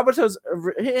Kabuto's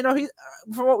he's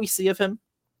from what we see of him,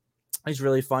 he's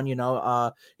really fun.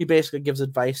 He basically gives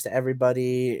advice to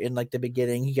everybody in like the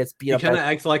beginning. He gets beat up. He kind of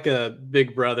acts like a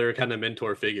big brother, kind of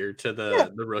mentor figure to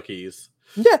the rookies.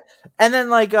 Yeah, and then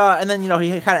he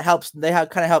kind of helps. They have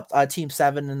kind of helped Team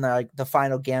 7 in the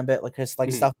final gambit, like his stuff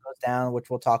goes down, which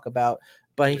we'll talk about.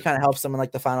 But he kind of helps them in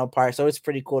like the final part, so it's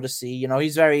pretty cool to see.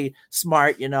 He's very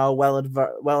smart. Well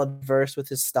adversed with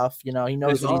his stuff. He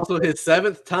knows. It's also his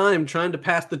 7th time trying to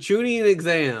pass the Chunin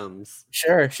exams.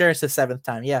 Sure, it's his 7th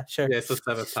time. Yeah, sure. Yeah, it's the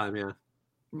 7th time. Yeah.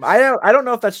 I don't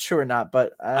know if that's true or not,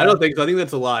 but I don't think so. I think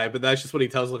that's a lie. But that's just what he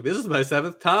tells. Like, this is my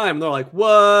 7th time. And they're like,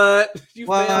 "What? You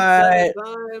failed 7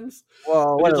 times?"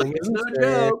 Well, what like, it's no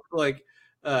joke. Like,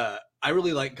 I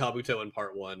really like Kabuto in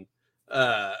part 1.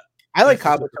 I like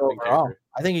Kabuto overall.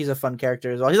 I think he's a fun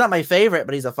character as well. He's not my favorite,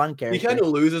 but he's a fun character. He kind of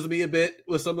loses me a bit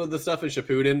with some of the stuff in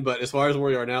Shippuden, but as far as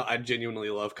where we are now, I genuinely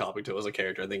love Kabuto as a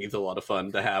character. I think he's a lot of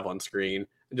fun to have on screen.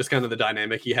 And just kind of the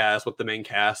dynamic he has with the main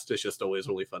cast is just always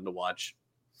really fun to watch.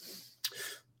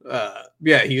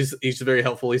 He's very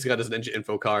helpful. He's got his ninja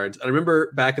info cards. I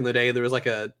remember back in the day, there was like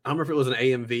I don't remember if it was an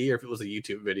AMV or if it was a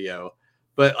YouTube video,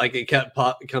 but like it kept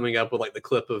coming up with like the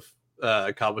clip of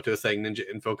Kabuto saying ninja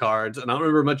info cards, and I don't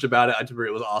remember much about it. I just remember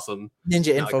it was awesome.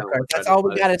 Ninja info cards. That's all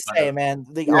we gotta say, man.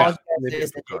 Ninja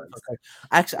info cards.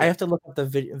 Actually, I have to look up the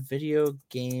video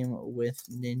game with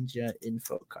ninja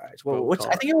info cards. Well, which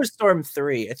I think it was Storm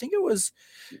 3. I think it was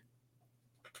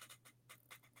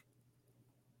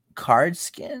card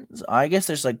skins. I guess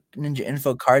there's like ninja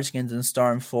info card skins in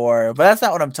Storm 4, but that's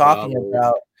not what I'm talking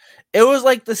about. It was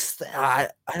like this. I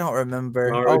don't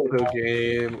remember. Naruto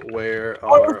game where?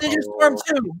 It's Ninja Storm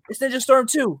 2. It's Ninja Storm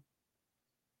 2.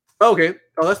 Okay.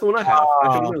 Oh, that's the one I have.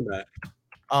 I should have known that.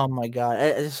 Oh my god,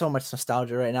 there's so much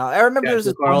nostalgia right now. I remember there's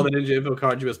all the ninja info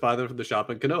cards. You must buy them from the shop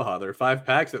in Konoha. They're 5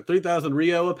 packs at 3,000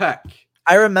 Ryo a pack.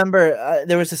 I remember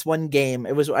there was this one game.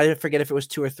 It was I forget if it was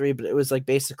 2 or 3, but it was like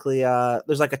basically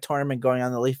there's like a tournament going on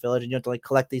in the Leaf Village, and you have to like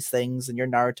collect these things, and you're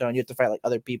Naruto, and you have to fight like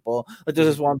other people. Like there's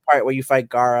this one part where you fight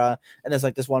Gaara, and there's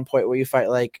like this one point where you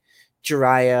fight like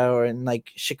Jiraiya and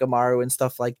like Shikamaru and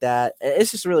stuff like that.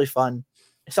 It's just really fun.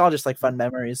 It's all just like fun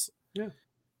memories. Yeah.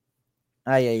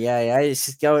 Yeah. I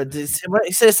just go.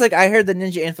 It's like I heard the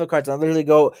Ninja info cards. I literally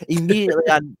go immediately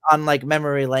on like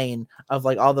memory lane of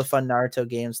like all the fun Naruto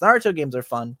games. Naruto games are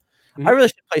fun. Mhm. I really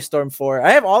should play Storm 4.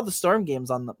 I have all the Storm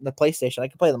games on the PlayStation. I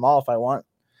can play them all if I want.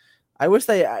 I wish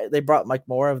they brought like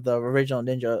more of the original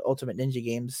Ultimate Ninja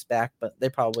games back, but they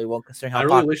probably won't considering how I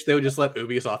really wish they would just let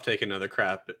Ubisoft take another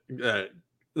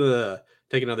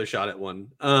take another shot at one.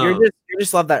 You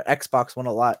just love that Xbox one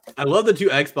a lot. I love the 2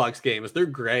 Xbox games. They're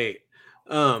great.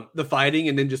 The fighting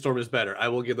in Ninja Storm is better. I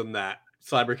will give them that.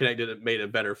 CyberConnect made a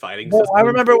better fighting system. I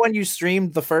remember when you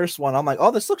streamed the first one. I'm like, oh,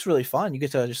 this looks really fun. You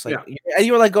get to just like,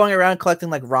 you were like going around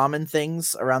collecting like ramen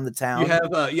things around the town. You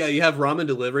have, you have ramen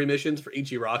delivery missions for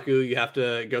Ichiraku. You have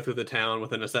to go through the town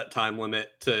within a set time limit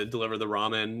to deliver the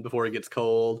ramen before it gets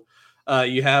cold.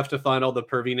 You have to find all the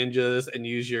pervy ninjas and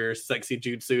use your sexy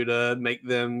jutsu to make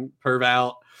them perv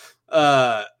out.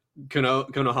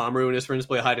 Konohamaru and his friends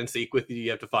play hide and seek with you.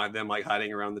 You have to find them like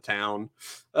hiding around the town.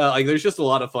 Like there's just a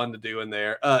lot of fun to do in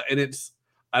there. And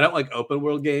I don't like open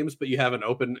world games, but you have an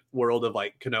open world of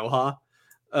like Konoha.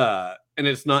 And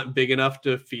it's not big enough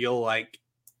to feel like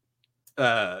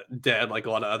dead like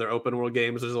a lot of other open world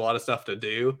games. There's a lot of stuff to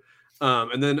do.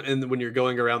 And when you're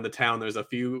going around the town, there's a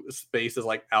few spaces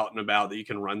like out and about that you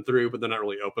can run through, but they're not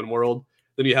really open world.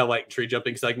 Then you have like tree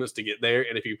jumping segments to get there.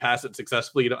 And if you pass it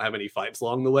successfully, you don't have any fights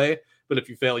along the way. But if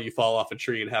you fail, you fall off a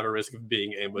tree and have a risk of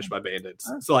being ambushed by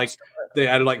bandits. So like they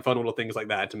added like fun little things like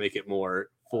that to make it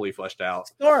more fully fleshed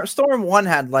out. Storm 1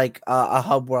 had like a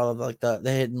hub world of like the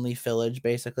Hidden Leaf Village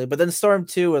basically. But then Storm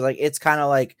 2 was like, it's kind of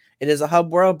like, it is a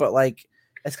hub world, but like,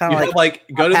 it's kind of like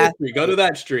go to this street, go to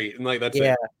that street. And like, that's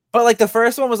it. But like the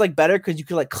first one was like better because you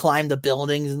could like climb the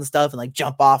buildings and stuff and like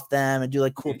jump off them and do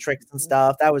like cool tricks and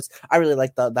stuff. I really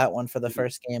liked that one for the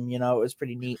first game. You know, it was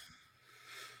pretty neat.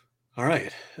 All right.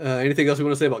 Anything else we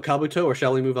want to say about Kabuto, or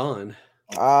shall we move on?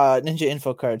 Ninja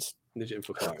info cards. Ninja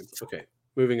info cards. Okay,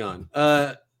 moving on.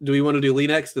 Do we want to do Lee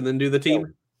next and then do the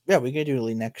team? Yeah, we can do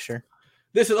Lee next. Sure.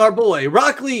 This is our boy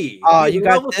Rock Lee. Oh, you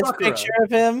got this picture of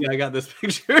him? Yeah, I got this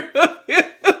picture of him.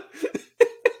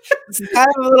 It's kind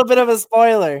of a little bit of a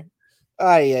spoiler.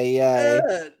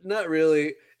 Not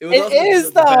really.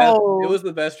 It was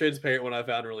the best transparent one I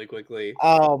found really quickly.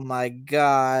 Oh my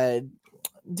god,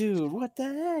 dude, what the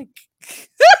heck?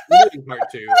 We're doing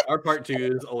part 2. Our part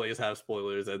 2s always have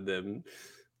spoilers in them.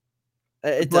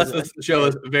 Plus, this show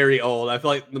is very old. I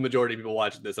feel like the majority of people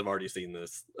watching this have already seen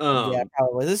this. Yeah,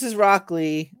 probably. This is Rock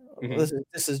Lee. Mm-hmm.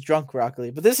 This is drunk Rock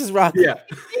Lee, but this is Rock Lee.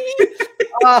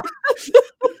 Yeah.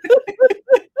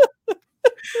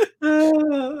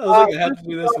 I have to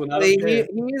do this one.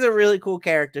 He's a really cool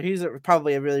character. He's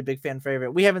probably a really big fan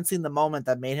favorite. We haven't seen the moment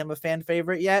that made him a fan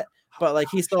favorite yet, but like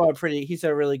he's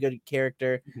a really good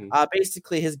character. Mm-hmm.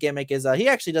 Basically, his gimmick is he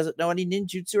actually doesn't know any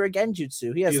ninjutsu or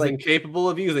genjutsu. He's like incapable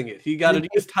of using it. He got to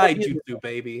use taijutsu,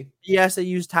 baby. He has to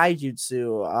use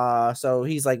taijutsu. So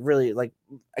he's like really like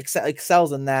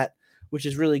excels in that, which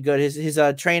is really good. His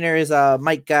trainer is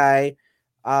Mike Guy.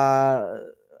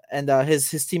 And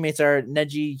his teammates are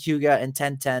Neji, Hyuga, and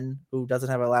Tenten, who doesn't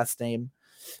have a last name.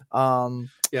 Poor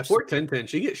Tenten.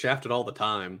 She gets shafted all the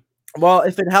time. Well,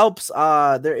 if it helps,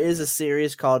 there is a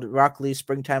series called Rock Lee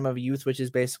Springtime of Youth, which is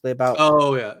basically about...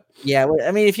 Oh, yeah. Yeah,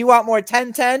 I mean, if you want more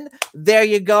Tenten, there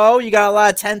you go. You got a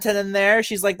lot of Tenten in there.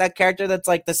 She's like that character that's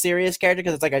like the serious character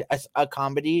because it's like a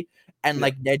comedy. And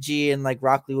like Neji and like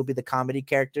Rock Lee will be the comedy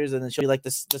characters. And then she'll be like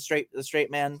the straight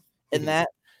man in that.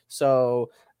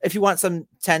 So... if you want some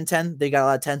Tenten, they got a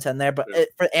lot of Tenten there, but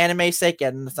for anime's sake,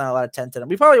 it's not a lot of Tenten.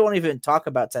 We probably won't even talk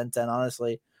about Tenten,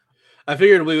 honestly. I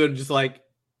figured we would just like,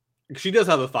 she does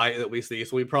have a fight that we see,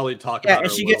 so we probably talk about her.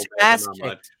 And she gets ass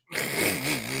kicked.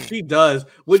 She does,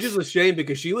 which is a shame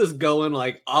because she was going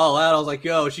like all out. I was like,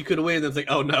 yo, she could win. And it's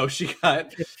like, oh no, she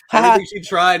got everything she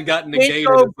tried got negated.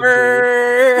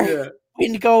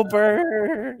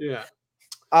 Wingover. Yeah.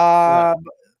 I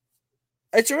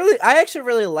actually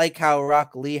really like how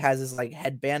Rock Lee has his like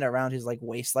headband around his like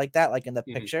waist like that, like in the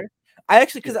picture. I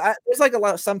actually, because there's like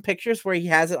some pictures where he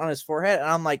has it on his forehead, and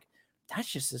I'm like,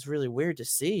 that's just is really weird to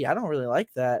see. I don't really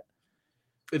like that.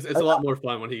 It's a lot more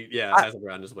fun when he has it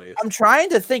around his waist. I'm trying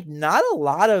to think. Not a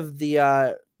lot of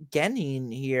the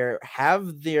Genin here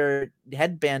have their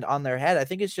headband on their head. I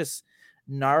think it's just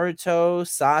Naruto,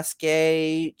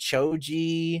 Sasuke,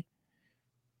 Choji.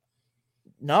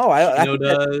 No, Shino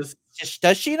does.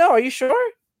 Does Shino? Are you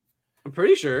sure? I'm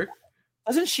pretty sure.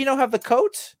 Doesn't Shino have the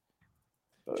coat?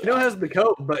 Chino has the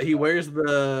coat, but he wears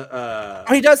the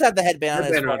Oh, he does have the headband on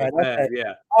his headband around forehead. his head. Okay.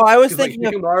 Yeah. Oh, I was 'Cause, like, thinking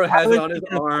of. Shikamaru I has was it on his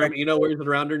thinking of arm. Ino wears it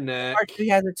around her neck. Naruto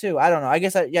has it too. I don't know. I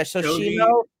guess yeah. So Choji,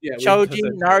 Shino, yeah, we Choji,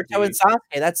 said Naruto, Choji. and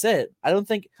Sasuke. That's it. I don't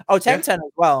think. Oh, Tenten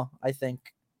as well. I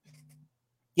think.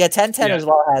 Yeah, Tenten Yeah. as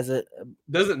well has it.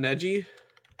 Doesn't Neji?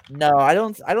 No, I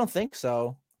don't think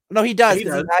so. No, he does He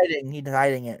because does. he's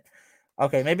hiding it.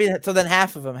 Okay, maybe so. Then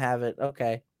half of them have it.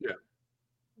 Okay. Yeah.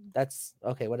 That's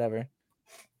okay. Whatever.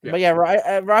 Yeah. But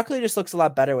yeah, Rock Lee just looks a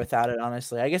lot better without it.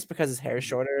 Honestly, I guess because his hair is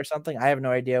shorter or something. I have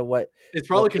no idea what. It's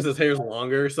probably because his hair's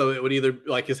longer, so it would either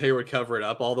like his hair would cover it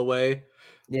up all the way,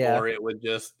 Yeah. or it would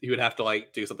just he would have to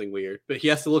like do something weird. But he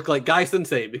has to look like Guy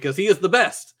Sensei because he is the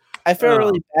best. I feel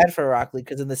really bad for Rock Lee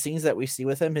because in the scenes that we see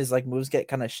with him, his like moves get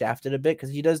kind of shafted a bit because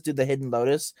he does do the Hidden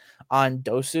Lotus on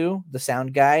Dosu, the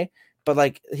sound guy, but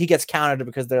like he gets countered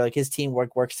because they're like his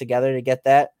teamwork works together to get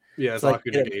that. Yeah, it's so, like,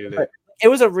 negated it. It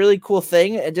was a really cool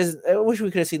thing. I wish we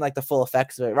could have seen like the full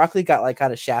effects of it. Rock Lee got like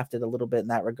kind of shafted a little bit in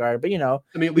that regard, but you know,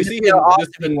 I mean, we see him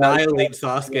just annihilate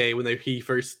Sasuke when he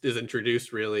first is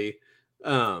introduced. Really,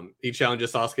 he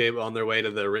challenges Sasuke on their way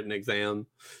to the written exam,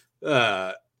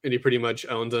 and he pretty much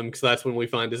owns him because that's when we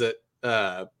find what's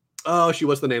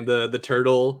the name? The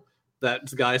turtle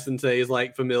that Guy Sensei is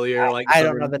like familiar. Like I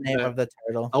don't know the name of the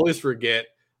turtle. I always forget.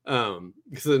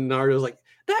 Because Naruto's like,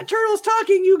 that turtle's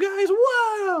talking, you guys.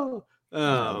 Whoa.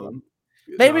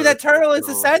 Maybe that turtle is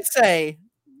the sensei.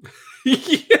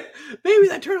 Yeah, maybe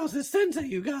that turtle's his sensei,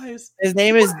 you guys. His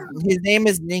name is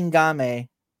Ningame.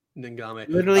 Ningame.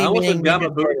 Literally I almost said meaning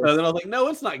Gamabunta, then I was like, no,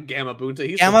 it's not Gamabunta.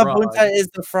 He's Gamabunta is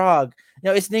the frog.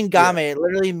 No, it's Ningame. Yeah. It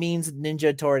literally means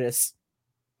ninja tortoise.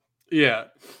 Yeah.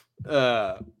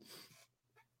 But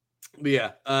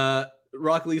yeah.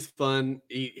 Rock Lee's fun.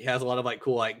 He has a lot of like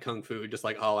cool like kung fu, just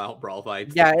like all out brawl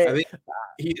fights. Yeah, I think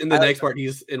in the next part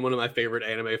he's in one of my favorite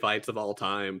anime fights of all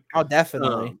time. Oh,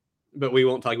 definitely. But we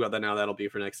won't talk about that now. That'll be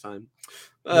for next time.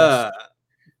 Yes.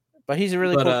 But he's a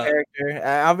really cool character.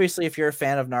 Obviously, if you're a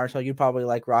fan of Naruto, you probably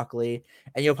like Rock Lee,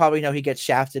 and you'll probably know he gets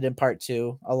shafted in part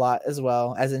 2 a lot as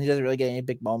well. As in, he doesn't really get any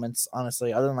big moments,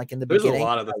 honestly, other than like in the beginning. There's a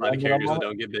lot of the fighting characters that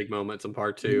don't get big moments in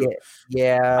part 2.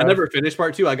 Yeah. I never finished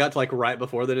part 2. I got to like right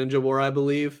before the Ninja War, I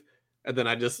believe, and then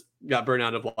I just got burned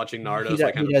out of watching Naruto. So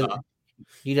I kind of stopped.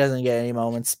 He doesn't get any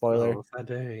moments. Spoiler. Oh, sad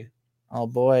day. Oh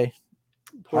boy.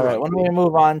 All right, when we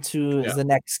move on to the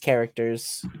next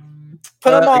characters,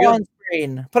 put them all on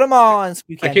screen. Put them all on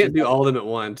screen. I can't do all of them at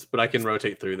once, but I can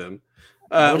rotate through them.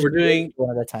 We're doing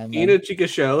one at a time. Ino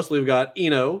Chikasho, so we've got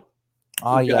Ino,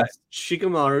 got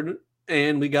Shikamaru,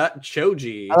 and we got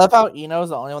Choji. I love how Ino's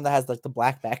the only one that has like the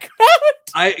black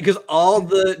background. Because all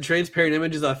the transparent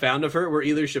images I found of her were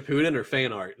either Shippuden or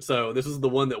fan art. So this is the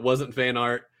one that wasn't fan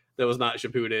art, that was not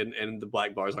Shippuden, and the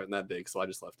black bars aren't that big, so I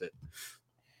just left it.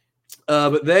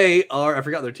 But they are, I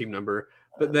forgot their team number,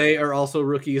 but they are also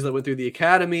rookies that went through the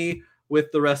academy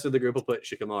with the rest of the group. We'll put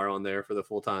Shikamaru on there for the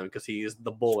full time because he's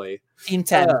the boy. Team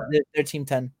 10. They're team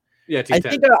 10. Yeah, team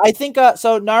 10. I think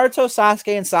so Naruto,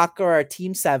 Sasuke, and Sakura are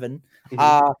team 7.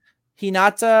 Mm-hmm.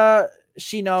 Hinata,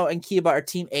 Shino, and Kiba are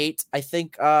team 8. I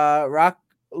think Rock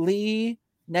Lee,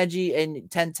 Neji, and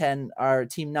Tenten are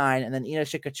team 9, and then Ino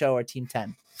Shikacho are team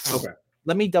 10. Okay.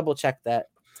 Let me double check that.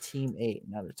 Team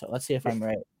 8, Naruto. Let's see if I'm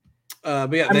right.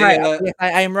 But yeah,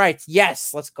 I am right.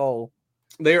 Yes, let's go.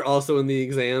 They're also in the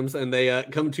exams, and they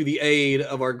come to the aid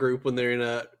of our group when they're in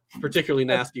a particularly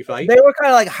nasty fight. They were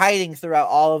kind of like hiding throughout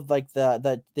all of like the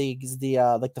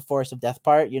like the Forest of Death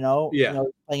part, you know,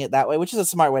 playing it that way, which is a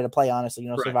smart way to play, honestly,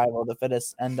 survival of the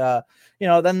fittest. And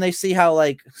then they see how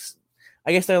like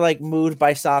I guess they're like moved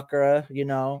by Sakura,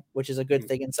 which is a good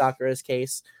thing in Sakura's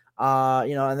case.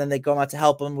 And then they go out to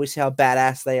help them. We see how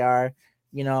badass they are.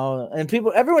 And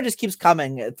everyone just keeps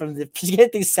coming from to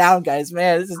get these sound guys,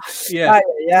 man. This is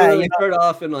So they start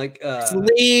off and like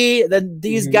Lee, then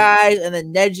these guys, and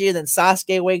then Neji, and then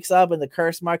Sasuke wakes up and the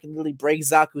curse mark and literally breaks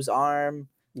Zaku's arm.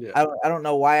 Yeah. I don't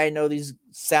know why I know these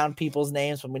sound people's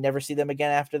names when we never see them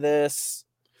again after this.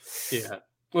 Yeah.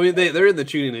 Well, they're in the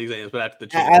tuning exams, but after the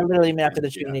tuning I literally mean after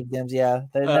the tuning exams, yeah.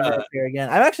 They never appear again.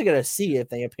 I'm actually gonna see if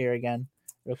they appear again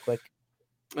real quick.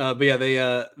 But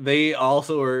yeah, they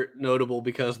also are notable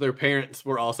because their parents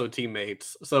were also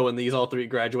teammates. So when these all three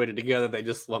graduated together, they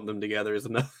just lumped them together as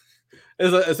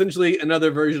essentially another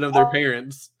version of their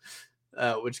parents,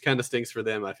 which kind of stinks for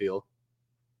them. I feel.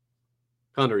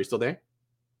 Condor, are you still there?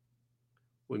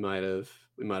 We might have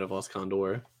lost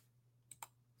Condor.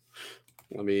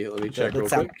 Let me check real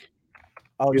quick.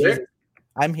 Oh, Jesus.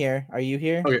 I'm here. Are you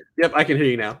here? Okay. Yep, I can hear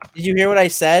you now. Did you hear what I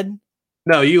said?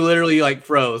 No, you literally like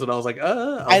froze, and I was like, I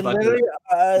was I about literally,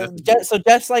 to.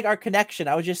 just like our connection,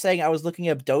 I was just saying I was looking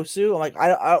up Dosu. I'm like,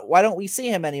 why don't we see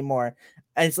him anymore?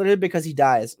 And it's literally because he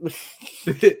dies.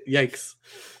 Yikes.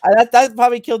 That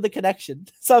probably killed the connection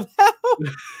somehow.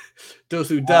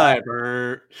 Dosu die.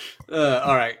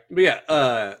 All right, but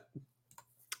yeah.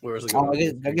 Where was it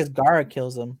going? I guess Gaara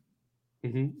kills him.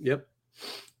 Yep.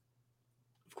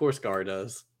 Of course, Gaara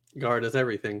does. Gaara does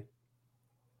everything.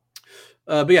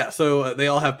 But yeah, so they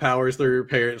all have powers. Their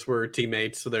parents were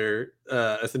teammates, so they're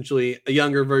essentially a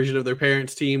younger version of their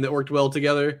parents' team that worked well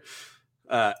together.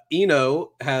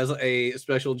 Ino has a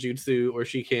special jutsu where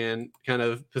she can kind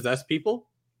of possess people,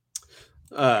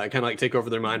 kind of like take over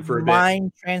their mind for a bit.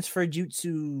 Mind transfer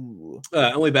jutsu.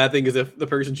 Only bad thing is if the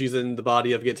person she's in the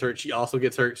body of gets hurt, she also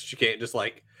gets hurt. So she can't just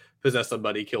like possess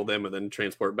somebody, kill them, and then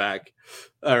transport back.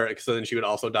 So then she would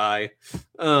also die.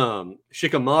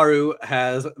 Shikamaru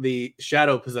has the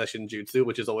shadow possession jutsu,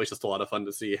 which is always just a lot of fun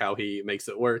to see how he makes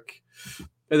it work.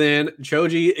 And then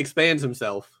Choji expands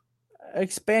himself.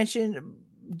 Expansion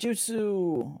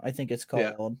jutsu, I think it's called.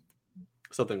 Yeah.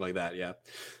 Something like that, yeah.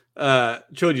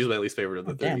 Choji's my least favorite of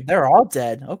the three. Damn, they're all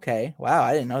dead. Okay. Wow,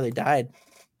 I didn't know they died.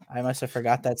 I must have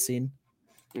forgot that scene.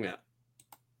 Yeah.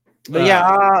 But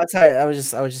yeah, sorry, I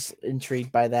was just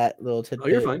intrigued by that little tidbit. Oh,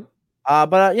 you're fine.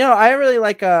 But I really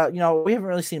like we haven't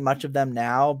really seen much of them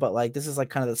now, but like this is like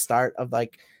kind of the start of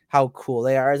like how cool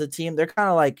they are as a team. They kind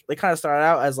of started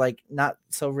out as like not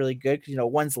so really good because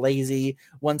one's lazy,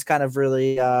 one's kind of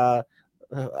really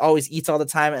always eats all the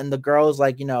time, and the girl's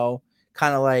like kind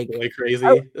of like really crazy.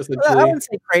 I wouldn't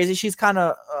say crazy. She's kind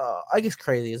of I guess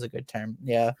crazy is a good term.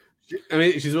 Yeah. I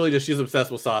mean, she's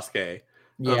obsessed with Sasuke.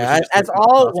 Yeah, as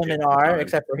all women are,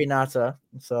 except for Hinata.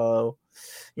 So,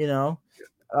 they kind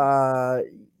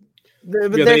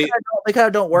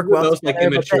of don't work well. Most like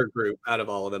immature group out of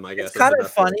all of them, I guess. It's kind of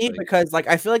funny because like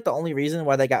I feel like the only reason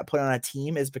why they got put on a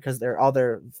team is because all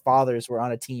their fathers were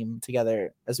on a team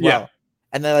together as well. Yeah.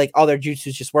 And then like all their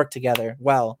jutsus just work together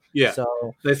well. Yeah.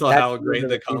 So they saw how great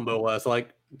the combo was. Like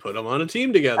put them on a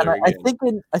team together. I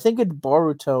think in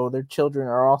Boruto, their children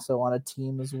are also on a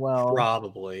team as well.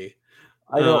 Probably.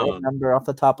 I don't remember off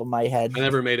the top of my head. I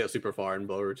never made it super far in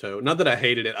Boruto. Not that I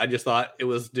hated it. I just thought it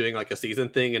was doing like a season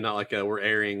thing and not like we're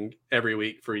airing every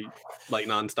week for like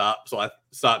nonstop. So I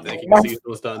stopped thinking the season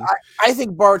was done. I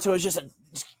think Boruto is just a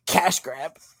cash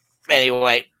grab.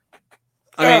 Anyway.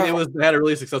 I mean, they had a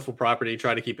really successful property,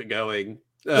 try to keep it going.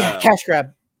 Cash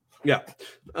grab. Yeah.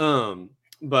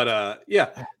 But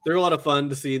they're a lot of fun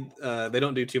to see. They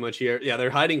don't do too much here. Yeah, they're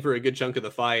hiding for a good chunk of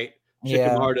the fight.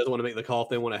 Shikamaru doesn't want to make the call if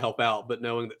they want to help out, but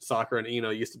knowing that Sakura and Ino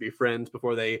used to be friends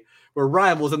before they were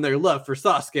rivals in their love for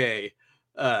Sasuke,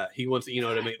 he wants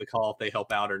Ino to make the call if they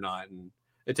help out or not. And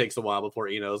it takes a while before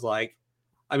Ino's like,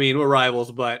 I mean, we're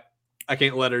rivals, but I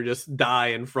can't let her just die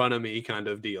in front of me kind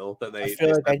of deal. I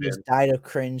feel like I just died of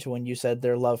cringe when you said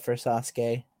their love for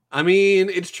Sasuke. I mean,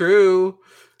 it's true.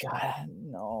 God,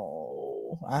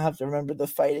 no. I have to remember the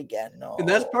fight again. No. And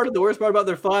that's part of the worst part about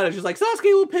their fight. It's just like, Sasuke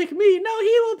will pick me. No,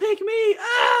 he will pick me.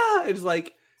 Ah! It's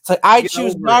like I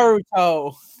choose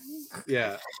Naruto.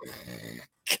 Yeah.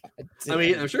 I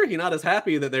mean, I'm sure Hinata's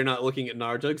happy that they're not looking at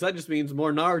Naruto because that just means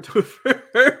more Naruto for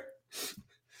her.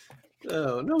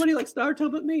 Oh, nobody likes Naruto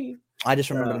but me. I just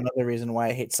remembered another reason why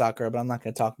I hate Sakura, but I'm not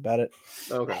going to talk about it.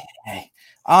 Okay.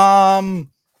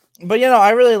 But I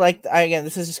really like. Again,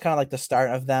 this is just kind of like the start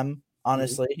of them.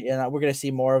 Honestly, we're gonna see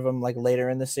more of them like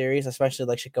later in the series, especially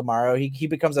like Shikamaru. He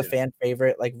becomes a fan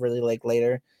favorite like really like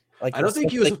later. Like I don't think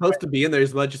he was supposed to be in there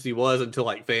as much as he was until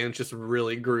like fans just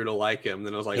really grew to like him.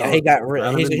 Then I was like, he got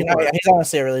really. He's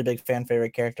honestly a really big fan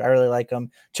favorite character. I really like him.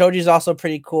 Choji's also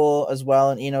pretty cool as well,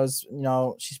 and Ino's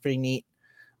she's pretty neat.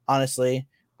 Honestly,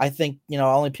 I think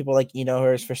only people like Ino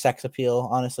hers for sex appeal.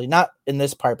 Honestly, not in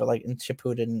this part, but like in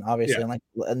Shippuden, obviously, and like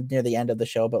near the end of the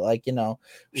show. But like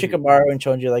Shikamaru and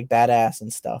Choji are like badass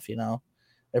and stuff.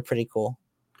 They're pretty cool.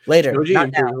 Later, Choji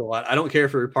improves a lot. I don't care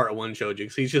for part 1 Choji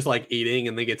because he's just like eating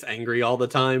and then gets angry all the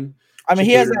time. I mean,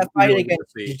 he has that fight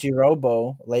against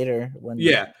Jirobo later. But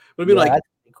I mean, like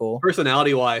cool.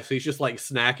 Personality wise, he's just like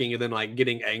snacking and then like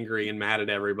getting angry and mad at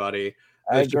everybody.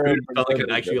 I felt like it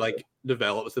actually like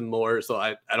develops him more, so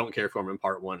I don't care for him in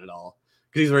part 1 at all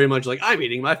because he's very much like I'm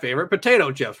eating my favorite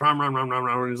potato chips.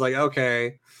 And he's like,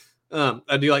 okay.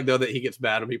 I do like though that he gets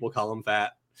bad when people call him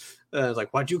fat. It's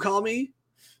like, what'd you call me?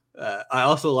 I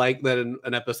also like that in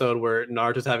an episode where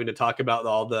Naruto's having to talk about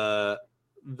all the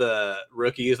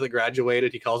rookies that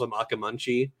graduated, he calls them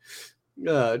Akamanchi.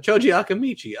 Choji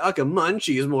Akamichi.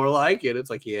 Akamanchi is more like it. It's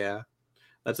like, yeah.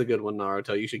 That's a good one,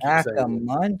 Naruto. You should keep saying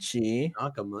Akamanchi.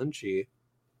 Akamanchi.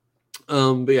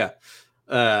 But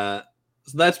yeah.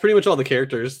 So that's pretty much all the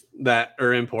characters that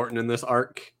are important in this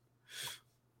arc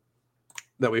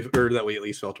that we at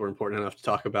least felt were important enough to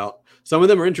talk about. Some of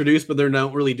them are introduced, but they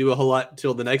don't really do a whole lot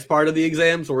till the next part of the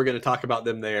exam, so we're going to talk about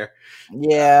them there.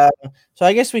 Yeah. So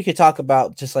I guess we could talk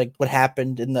about just like what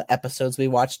happened in the episodes we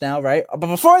watched now, right? But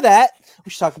before that,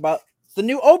 we should talk about the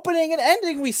new opening and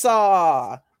ending we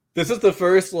saw. This is the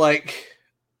first, like,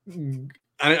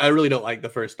 I really don't like the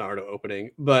first Naruto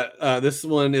opening, but this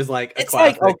one is like a It's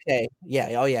classic. like okay,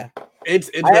 yeah, oh yeah.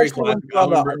 It's I very actually classic. went to all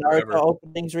the Naruto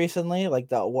openings recently, like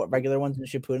the regular ones in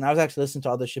Shippuden. I was actually listening to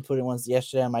all the Shippuden ones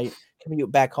yesterday on my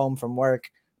commute back home from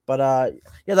work. But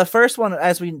yeah, the first one,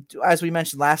 as we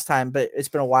mentioned last time, but it's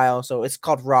been a while, so it's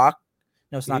called Rock.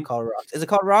 No, it's not called Rocks. Is it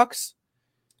called Rocks?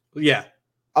 Yeah.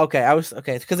 Okay,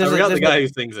 because I forgot the guy who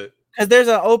sings it. Because there's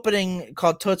an opening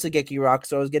called Totsugeki Rock,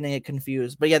 so I was getting it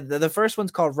confused. But yeah, the first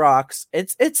one's called Rocks.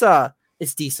 It's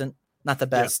decent, not the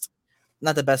best,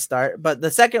 not the best start. But the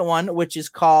second one, which is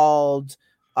called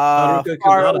Far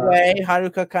Away,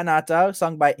 Haruka Kanata,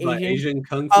 sung by Asian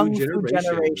Kung Fu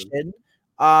Generation.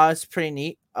 It's a pretty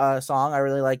neat song. I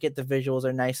really like it. The visuals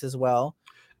are nice as well.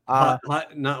 Not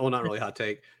really hot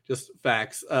take, just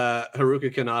facts.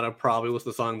 Haruka Kanata probably was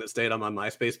the song that stayed on my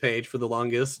MySpace page for the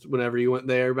longest whenever you went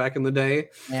there back in the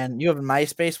day. And you have a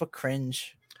MySpace? What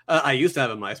cringe. I used to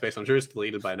have a MySpace. I'm sure it's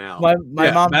deleted by now.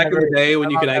 My mom back in the day when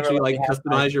you could actually like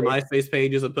customize your MySpace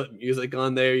pages and put music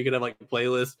on there, you could have like a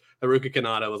playlist. Haruka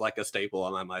Kanata was like a staple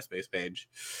on my MySpace page.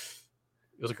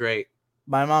 It was great.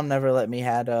 My mom never let me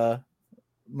had a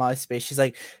MySpace. She's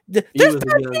like, there's people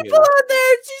on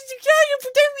there.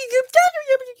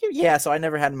 Yeah, so I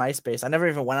never had MySpace. I never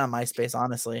even went on MySpace,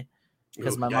 honestly,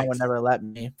 because my mom would never let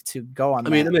me to go on. I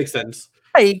mean, that makes sense.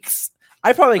 Yikes.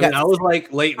 I probably got. I was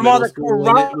like late middle school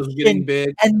when it was getting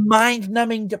big, and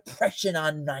mind-numbing depression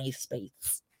on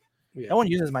MySpace. Yeah. No one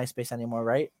uses MySpace anymore,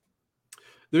 right?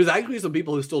 There's actually some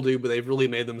people who still do, but they've really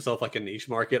made themselves like a niche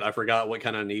market. I forgot what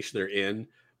kind of niche they're in.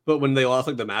 But when they lost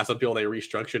like the mass appeal, they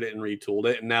restructured it and retooled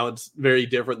it, and now it's very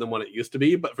different than what it used to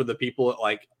be. But for the people it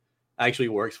like actually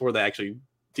works for, they actually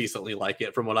decently like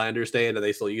it, from what I understand, and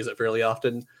they still use it fairly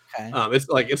often. Okay. It's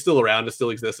like it's still around, it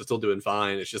still exists, it's still doing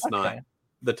fine. It's just not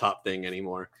the top thing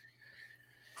anymore.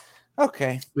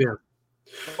 Okay. Yeah.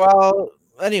 Well,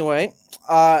 anyway,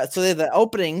 so the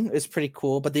opening is pretty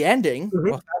cool, but the ending,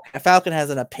 well, Falcon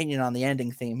has an opinion on the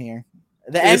ending theme here.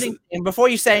 The ending, and before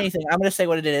you say anything, I'm going to say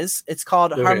what it is. It's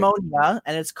called Harmonia,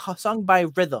 and it's sung by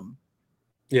Rhythm.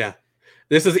 Yeah.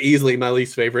 This is easily my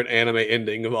least favorite anime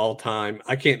ending of all time.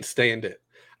 I can't stand it.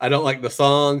 I don't like the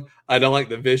song. I don't like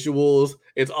the visuals.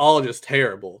 It's all just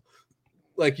terrible.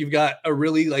 Like, you've got a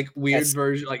really like weird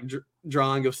version, like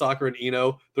drawing of Sakura and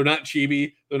Ino. They're not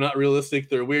chibi. They're not realistic.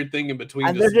 They're a weird thing in between.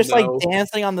 And they're just like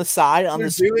dancing on the side on the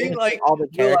screen, like all the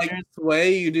characters. Like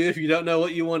sway you do if you don't know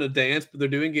what you want to dance, but they're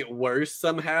doing it worse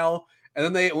somehow. And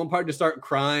then they at one part just start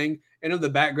crying, and in the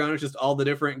background it's just all the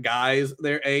different guys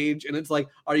their age, and it's like,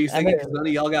 are you singing because none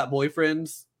of y'all got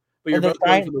boyfriends? But you're both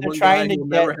going for the one guy who will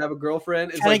never have a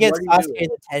girlfriend. It's trying like, to get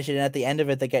Sasuke's attention, and at the end of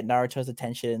it, they get Naruto's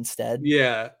attention instead.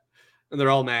 Yeah, and they're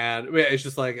all mad. It's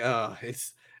just like, I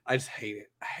just hate it.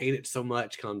 I hate it so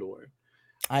much, Condor.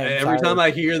 Every time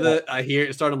I hear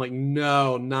it start, I'm like,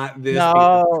 no, not this piece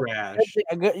of trash.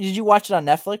 Did you watch it on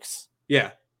Netflix?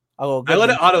 Yeah. Oh, I let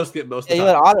it auto skip most of the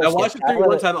time. I watched it through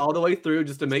one time all the way through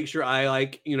just to make sure I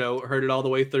heard it all the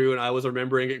way through and I was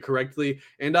remembering it correctly.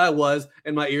 And I was,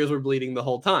 and my ears were bleeding the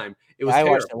whole time. It was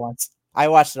terrible. Watched it once. I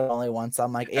watched it only once.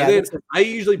 I'm like, yeah. And then I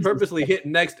usually purposely hit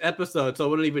next episode so I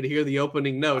wouldn't even hear the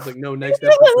opening notes. Like, no, next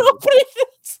episode.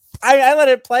 I let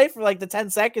it play for like the 10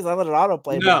 seconds. I let it auto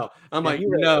play. No, I'm like,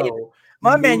 no.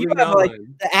 My man, you have like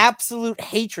the absolute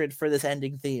hatred for this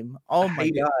ending theme. Oh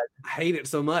my god. I hate it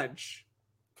so much.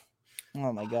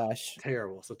 Oh my gosh.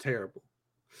 Terrible. So terrible.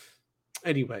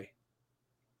 Anyway,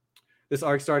 this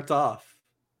arc starts off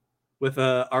with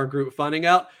our group finding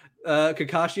out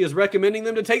Kakashi is recommending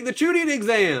them to take the Chunin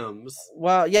exams.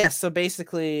 Well, yes. So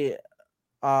basically,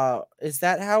 is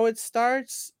that how it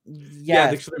starts?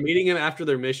 Yeah, they're meeting him after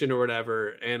their mission or whatever,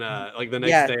 and like the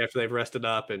next day after they've rested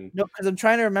up. And no, because I'm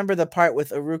trying to remember the part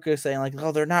with Iruka saying like,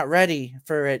 "Oh, they're not ready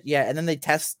for it yet," and then they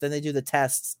do the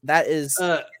tests. That is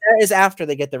after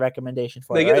they get the recommendation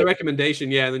for it. They get the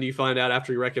recommendation, yeah, and then you find out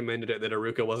after he recommended it that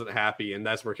Iruka wasn't happy, and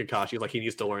that's where Kakashi's like, he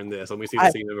needs to learn this. And we see the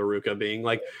scene of Iruka being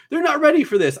like, "They're not ready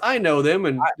for this. I know them,"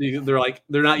 and they're like,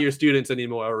 "They're not your students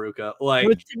anymore, Iruka." Like,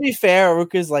 but to be fair,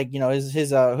 Iruka's like,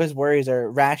 his worries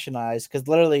are rationalized because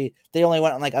literally they only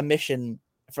went on like a mission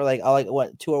for like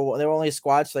what 2 or they were only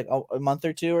squads for like a month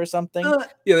or 2 or something.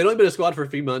 Yeah, they'd only been a squad for a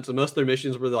few months, and most of their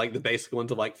missions were like the basic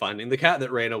ones of like finding the cat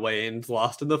that ran away and is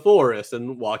lost in the forest,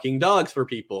 and walking dogs for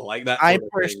people, like that. I Sort of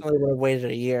personally would have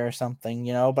waited a year or something,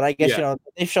 but I guess Yeah.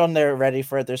 they've shown they're ready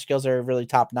for it. Their skills are really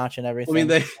top notch and I everything.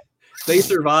 mean, they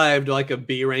survived like a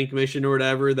B rank mission or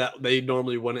whatever that they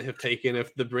normally wouldn't have taken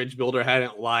if the bridge builder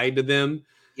hadn't lied to them.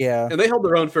 Yeah. And they held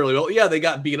their own fairly well. Yeah, they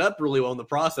got beat up really well in the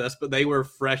process, but they were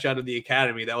fresh out of the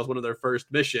academy. That was one of their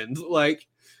first missions. Like,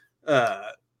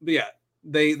 but yeah,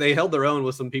 they held their own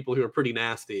with some people who were pretty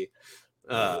nasty.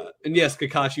 And yes,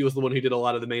 Kakashi was the one who did a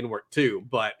lot of the main work too.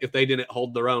 But if they didn't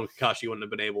hold their own, Kakashi wouldn't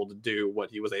have been able to do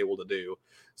what he was able to do.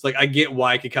 It's like I get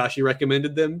why Kakashi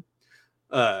recommended them.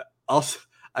 Also,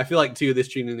 I feel like too this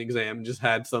Chunin exam just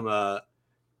had some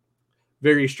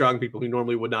very strong people who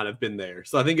normally would not have been there.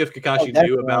 So I think if Kakashi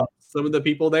knew about some of the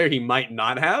people there, he might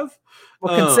not have.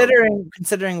 Well,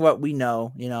 considering what we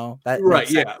know, that right,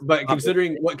 yeah. But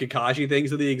considering what Kakashi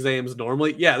thinks of the exams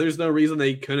normally, yeah, there's no reason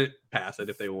they couldn't pass it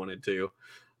if they wanted to.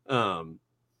 But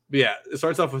yeah, it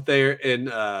starts off with there, and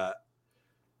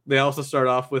they also start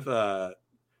off with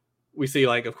we see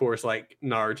like, of course, like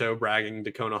Naruto bragging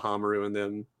to Konohamaru and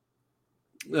them,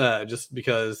 just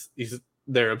because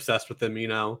they're obsessed with him,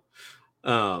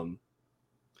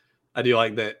 I do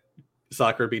like that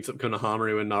Sakura beats up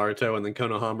Konohamaru and Naruto, and then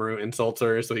Konohamaru insults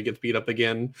her, so he gets beat up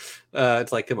again.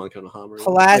 It's like, come on, Konohamaru.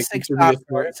 Classic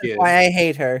Sakura. This is why I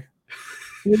hate her.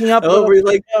 Beating up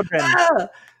like, children.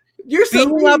 You're so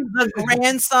beating up the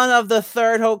grandson of the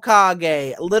third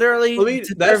Hokage. Literally, I mean,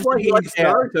 that's why he likes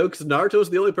Naruto, because Naruto's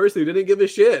the only person who didn't give a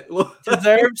shit.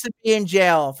 Deserves to be in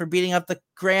jail for beating up the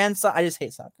grandson. I just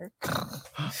hate Sakura.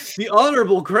 The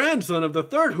honorable grandson of the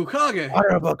third Hokage.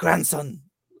 Honorable grandson.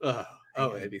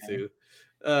 Ebisu.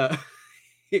 Yeah.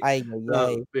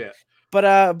 But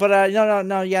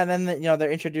no, yeah. Then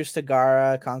they're introduced to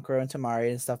Gaara, Kankuro, and Tamari,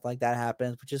 and stuff like that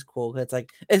happens, which is cool. It's like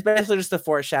it's basically just the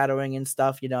foreshadowing and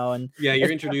stuff, and yeah,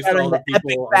 you're introduced to all the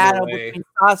people epic battle between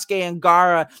Sasuke and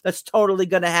Gaara. That's totally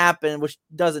gonna happen, which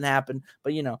doesn't happen,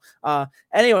 but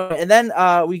anyway. And then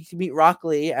we meet Rock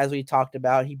Lee, as we talked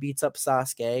about. He beats up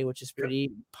Sasuke, which is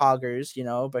pretty poggers,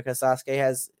 because Sasuke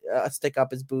has a stick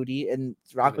up his booty, and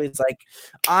Rock Lee's like,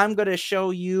 I'm gonna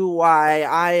show you why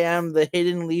I am the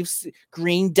Hidden Leaf's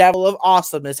green devil of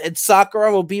awesomeness, and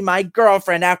Sakura will be my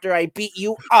girlfriend after I beat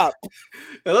you up.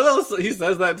 I love how he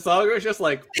says that, and Sakura's just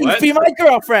like, what? Be my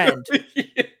girlfriend.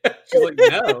 Yeah. She's like,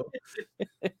 no.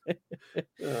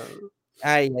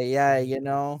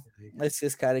 It's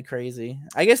just kind of crazy.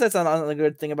 I guess that's another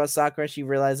good thing about Sakura. She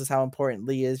realizes how important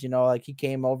Lee is, like he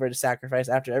came over to sacrifice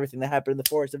after everything that happened in the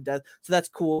Forest of Death. So that's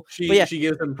cool. She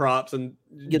gives him props and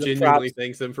genuinely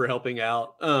thanks him for helping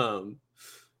out.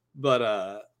 But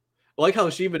I like how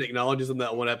she even acknowledges in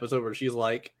that one episode where she's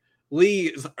like,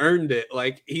 Lee's earned it.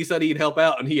 Like, he said he'd help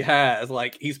out, and he has.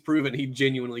 Like, he's proven he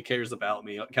genuinely cares about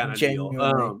me, kind of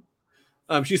deal.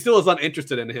 She still is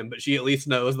uninterested in him, but she at least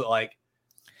knows that, like,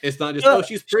 it's not just,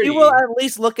 she's pretty. She will at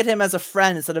least look at him as a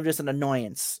friend instead of just an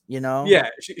annoyance, Yeah,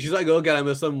 she's like, look at him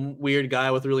as some weird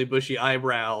guy with really bushy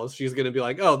eyebrows. She's going to be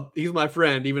like, oh, he's my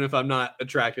friend, even if I'm not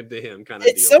attracted to him, kind of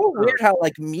deal. It's so weird how,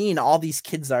 like, mean all these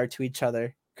kids are to each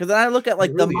other. Because then I look at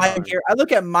like I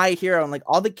look at My Hero, and like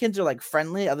all the kids are like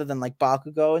friendly, other than like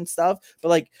Bakugo and stuff. But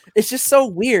like it's just so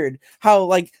weird how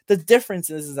like the difference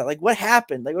is that like what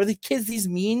happened? Like were the kids these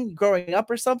mean growing up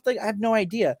or something? I have no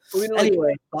idea.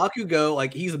 Anyway, Bakugo,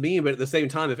 like he's mean, but at the same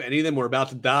time, if any of them were about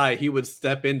to die, he would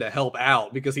step in to help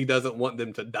out because he doesn't want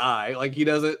them to die. Like he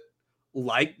doesn't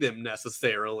like them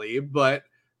necessarily, but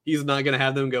he's not going to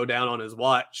have them go down on his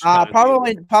watch.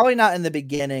 Probably not in the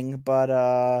beginning, but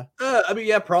I mean,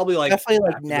 yeah, probably like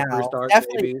definitely like now.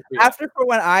 Definitely after for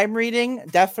when I'm reading,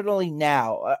 definitely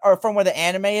now, or from where the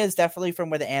anime is, definitely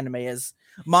from where the anime is.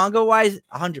 Manga wise,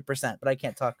 100%, but I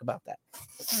can't talk about that.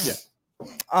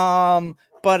 Yeah.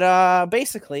 But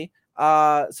basically,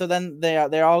 so then they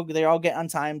all get on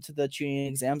time to the Chunin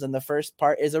exams, and the first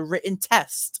part is a written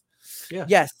test. Yeah.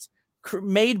 Yes.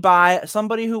 Made by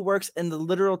somebody who works in the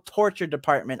literal torture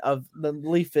department of the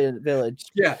Leaf Village.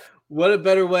 Yeah, what a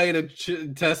better way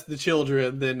to test the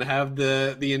children than have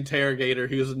the interrogator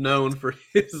who's known for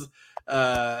his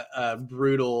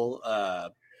brutal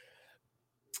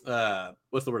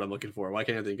what's the word I'm looking for? Why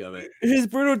can't I think of it? His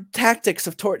brutal tactics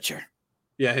of torture.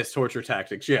 Yeah, his torture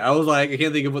tactics. Yeah, I was like, I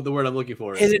can't think of what the word I'm looking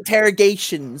for is. His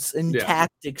interrogations and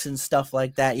tactics and stuff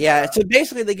like that. Yeah. So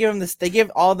basically, they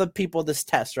give all the people this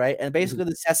test, right? And basically,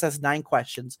 this test has 9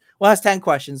 questions. Well, it has 10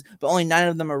 questions, but only 9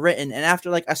 of them are written. And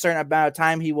after like a certain amount of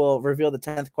time, he will reveal the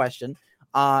 10th question.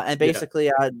 And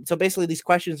basically, so basically, these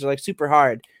questions are like super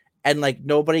hard. and like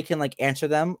nobody can like answer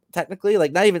them technically.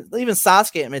 Like not even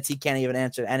Sasuke admits he can't even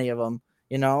answer any of them.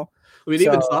 You know. I mean,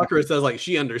 even Sakura says like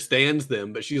she understands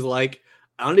them, but she's like,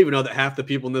 I don't even know that half the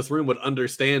people in this room would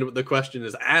understand what the question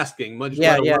is asking, much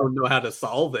let alone know how to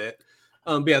solve it.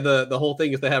 But yeah, the whole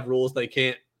thing is they have rules. They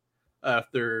can't if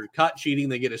they're caught cheating,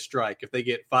 they get a strike. If they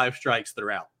get 5 strikes,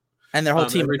 they're out. And their whole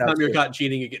team. Every time you're caught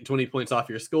cheating, you get 20 points off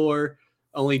your score.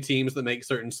 Only teams that make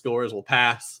certain scores will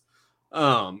pass.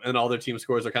 And all their team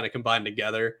scores are kind of combined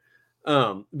together.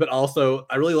 But also,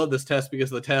 I really love this test because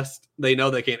the test they know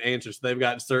they can't answer, so they've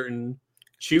got certain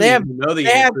they have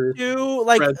 2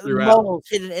 like moles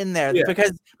hidden in there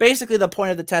because basically the point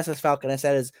of the test, as Falcon has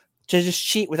said, is to just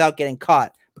cheat without getting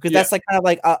caught because that's like kind of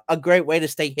like a great way to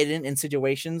stay hidden in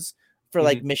situations for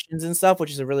like missions and stuff, which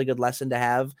is a really good lesson to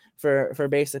have for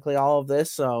basically all of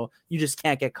this. So you just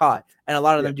can't get caught. And a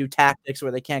lot of them do tactics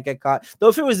where they can't get caught. Though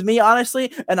if it was me,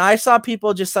 honestly, and I saw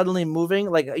people just suddenly moving,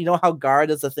 like, you know how Guard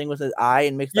does the thing with his eye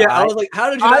and makes the eye? I was like,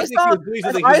 how did you not think he was doing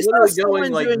something? He's literally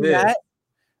going like this. That,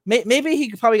 maybe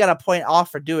he probably got a point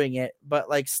off for doing it, but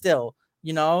like still,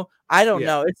 you know, I don't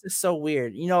know. It's just so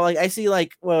weird. You know, like I see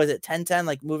like, what was it, 1010,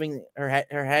 like moving her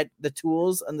head, the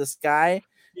tools in the sky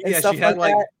and stuff she had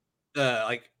like that.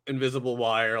 Like invisible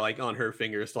wire like on her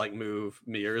fingers to like move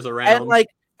mirrors around,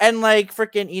 and like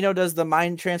freaking Ino does the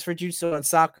mind transfer jutsu on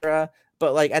Sakura,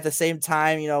 but like at the same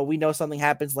time, you know, we know something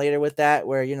happens later with that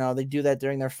where, you know, they do that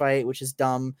during their fight, which is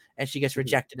dumb, and she gets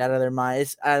rejected out of their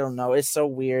mind. I don't know, it's so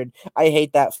weird. I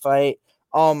hate that fight.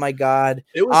 Oh my god,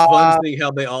 it was fun seeing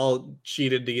how they all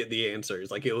cheated to get the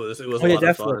answers. Like it was a lot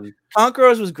of fun.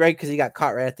 Conqueror's was great because he got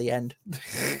caught right at the end.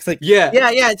 It's like yeah,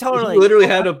 totally. He literally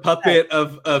had a puppet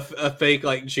of a fake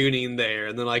like Chunin there,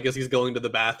 and then I guess he's going to the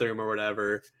bathroom or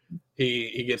whatever.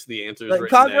 He gets the answers. Like,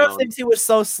 Conqueror thinks he was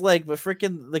so slick, but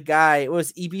freaking the guy, it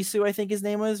was Ibisu, I think his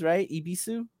name was, right?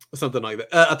 Ibisu, something like that.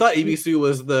 I thought Ibisu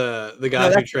was the guy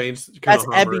who trains. That's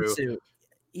Ebisu.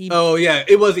 Oh yeah,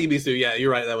 it was Ibisu. Yeah, you're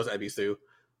right. That was Ebisu.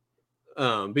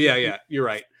 But yeah, you're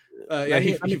right.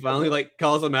 He finally like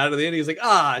calls him out of the end. He's like,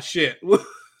 ah, shit. No,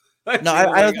 I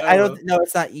don't. No,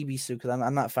 it's not Ibisu because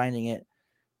I'm not finding it.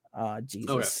 Jesus.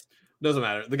 Okay. Doesn't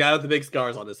matter. The guy with the big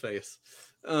scars on his face.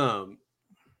 But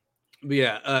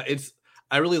yeah,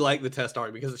 I really like the test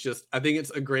art because it's just, I think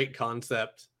it's a great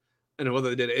concept. And whether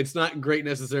they did it, it's not great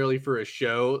necessarily for a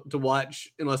show to watch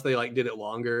unless they like did it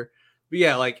longer. But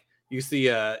yeah, like you see,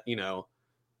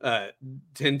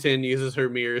 1010 uses her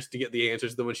mirrors to get the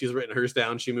answers. Then when she's written hers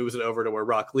down, she moves it over to where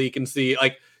Rock Lee can see.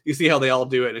 Like you see how they all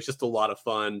do it. And it's just a lot of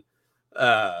fun.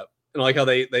 And I like how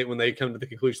they when they come to the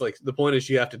conclusion, like the point is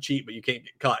you have to cheat, but you can't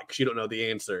get caught because you don't know the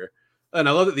answer. And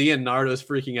I love at the end, Naruto's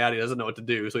freaking out. He doesn't know what to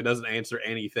do, so he doesn't answer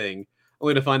anything.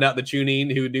 Only to find out the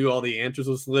Chunin who knew all the answers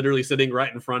was literally sitting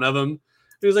right in front of him.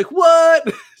 He was like,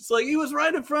 "What?" It's like he was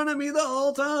right in front of me the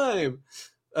whole time.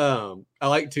 I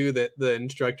like too that the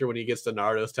instructor, when he gets to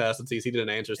Naruto's test and sees he didn't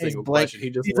answer a single question, he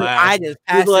just laughs.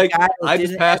 I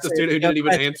just passed a student who didn't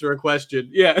even answer a question.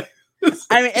 Yeah.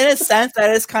 I mean, in a sense, that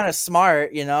is kind of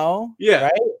smart, you know? Yeah.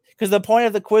 Right? Because the point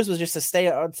of the quiz was just to stay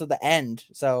to the end.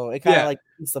 So it kind of like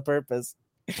it's the purpose.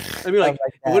 I mean, like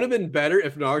it would have been better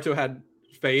if Naruto had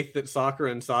faith that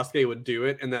Sakura and Sasuke would do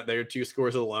it and that their 2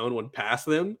 scores alone would pass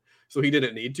them. So he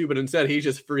didn't need to, but instead he's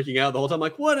just freaking out the whole time,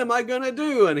 like, what am I gonna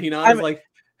do? And Hinata's like,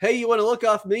 hey, you want to look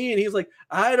off me? And he's like,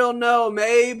 I don't know,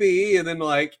 maybe. And then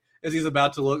like as he's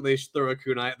about to look, they throw a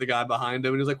kunai at the guy behind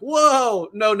him, and he's like, whoa,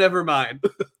 no, never mind.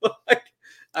 Like,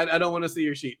 I don't want to see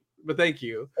your sheet, but thank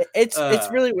you. It's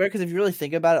really weird because if you really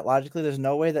think about it logically, there's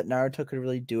no way that Naruto could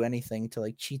really do anything to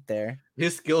like cheat there.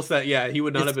 His skill set, he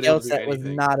would not have been able to do anything. His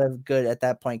skill set was not as good at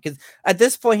that point because at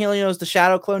this point he only knows the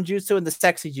shadow clone jutsu and the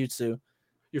sexy jutsu.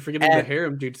 You're forgetting the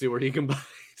harem jutsu where he combines.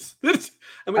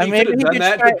 I mean, he could have done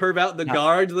that to perv out the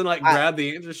guards, and then like grab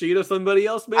the answer sheet of somebody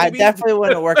else. Maybe I definitely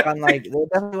want to work on they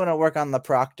definitely want to work on the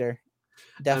proctor.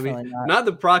 Definitely not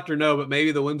the proctor, no, but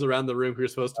maybe the ones around the room who are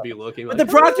supposed to be looking. But the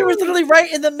proctor was literally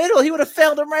right in the middle. He would have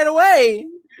failed him right away.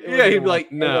 Yeah, he'd be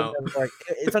like, no.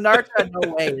 So Naruto had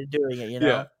no way of doing it, you know.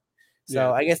 Yeah.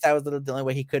 So I guess that was the only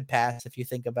way he could pass if you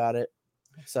think about it.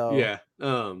 So yeah.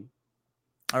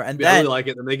 All right, and then I really like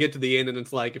it. And they get to the end, and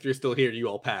it's like, if you're still here, you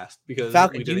all passed because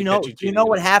Falcon. Do you know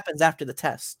what happens after the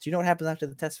test? Do you know what happens after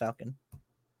the test, Falcon?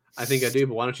 I think I do,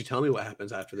 but why don't you tell me what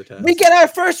happens after the test? We get our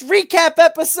first recap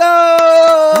episode.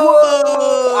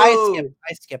 Whoa! I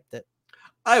skipped it.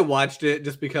 I watched it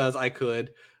just because I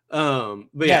could. But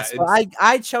yes,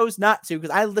 I chose not to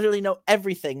because I literally know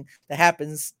everything that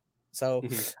happens So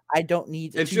Mhm. I don't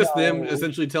need It's to just them know.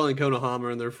 essentially telling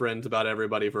Konohama and their friends about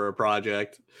everybody for a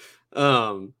project.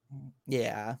 Um,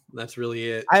 Yeah. that's really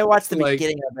it. I watched the Like,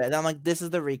 beginning of it and I'm like, this is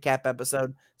the recap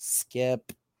episode.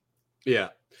 Skip. yeah.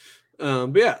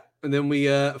 But yeah, and then we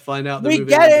find out they're We moving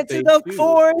get on to into phase the 2.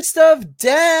 forest of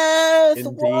death.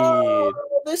 Whoa, Indeed.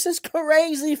 this is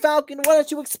crazy, Falcon. Why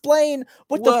don't you explain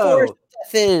what the forest Whoa.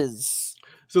 of death is?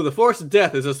 So the Forest of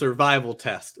Death is a survival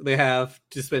test. They have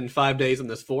to spend 5 days in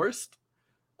this forest,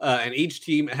 and each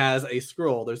team has a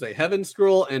scroll. There's a Heaven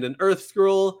scroll and an Earth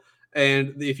scroll,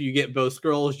 and if you get both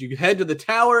scrolls, you head to the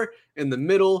tower in the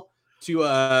middle to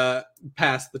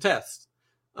pass the test.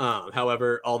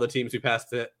 However, all the teams who passed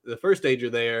the first stage are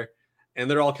there, and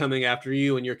they're all coming after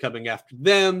you, and you're coming after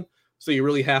them. So you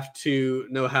really have to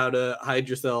know how to hide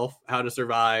yourself, how to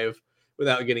survive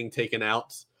without getting taken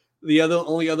out. The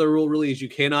only other rule really is you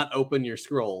cannot open your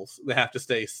scrolls; they have to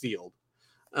stay sealed.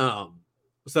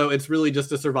 So it's really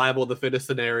just a survival of the fittest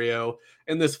scenario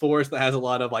in this forest that has a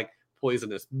lot of like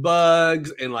poisonous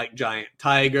bugs and like giant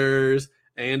tigers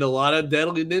and a lot of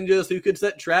deadly ninjas who could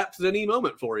set traps at any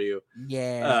moment for you.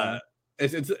 Yeah,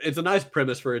 It's a nice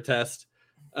premise for a test.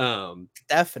 Um,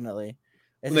 definitely.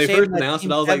 It's when a they shame first that announced it,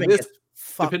 Team I was like, 7 this, gets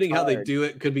fucked depending how they hard. do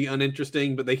it, could be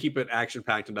uninteresting, but they keep it action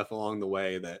packed enough along the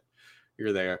way that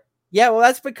you're there. Yeah, well,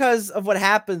 that's because of what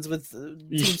happens with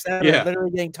Team 7 Yeah.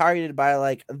 literally getting targeted by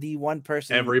like the one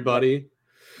person. Everybody.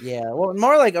 Yeah, well,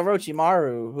 more like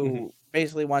Orochimaru, who Mhm.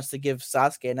 basically wants to give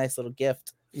Sasuke a nice little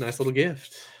gift. Nice little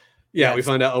gift. Yeah, we Yes.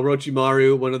 find out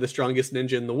Orochimaru, one of the strongest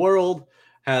ninja in the world,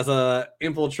 has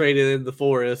infiltrated the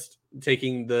forest,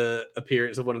 taking the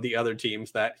appearance of one of the other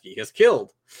teams that he has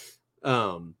killed.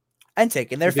 And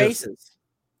taking their Because- faces.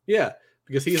 Yeah,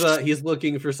 because he's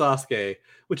looking for Sasuke,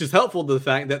 which is helpful to the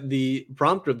fact that the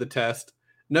prompter of the test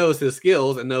knows his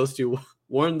skills and knows to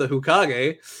warn the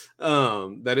Hokage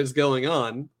that it's going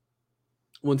on.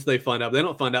 Once they find out, they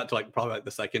don't find out till probably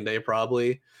the second day,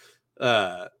 probably.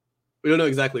 We don't know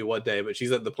exactly what day, but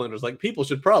she's at the point where it's like people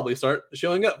should probably start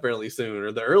showing up fairly soon,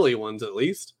 or the early ones at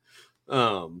least.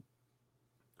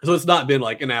 So it's not been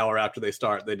like an hour after they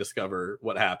start, they discover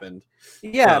what happened.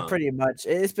 Yeah, pretty much.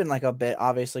 It's been like a bit,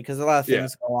 obviously, because a lot of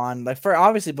things go on. Like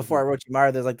obviously before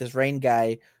Orochimaru, there's like this rain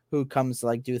guy who comes to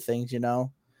like do things, and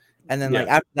then like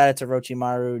after that, it's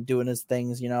Orochimaru doing his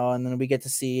things, and then we get to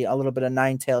see a little bit of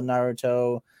Nine-Tailed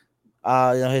Naruto.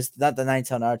 His not the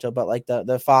Nine-Tailed Naruto, but like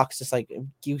the fox, just like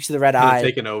you see the red eye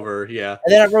taking over, yeah.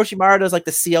 And then Orochimaru does like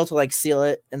the seal to like seal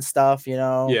it and stuff,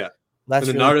 Yeah. That's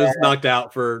and then really Naruto's knocked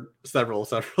out for several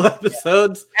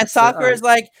episodes. And Sakura is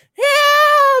like,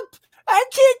 help! I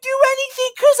can't do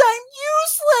anything because I'm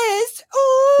useless.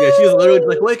 Ooh! Yeah, she's literally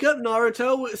like, wake up,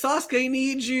 Naruto. Sasuke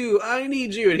needs you. I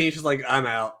need you. And he's just like, I'm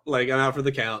out. Like, I'm out for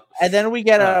the count. And then we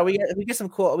get a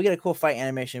cool fight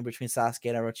animation between Sasuke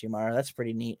and Orochimaru. That's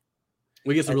pretty neat.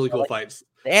 We get some really cool fights.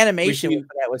 The animation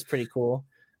for that was pretty cool.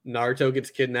 Naruto gets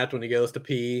kidnapped when he goes to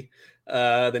pee.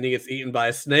 Then he gets eaten by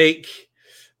a snake.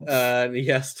 And he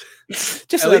has to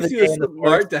just at least he was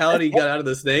smart to how he got out of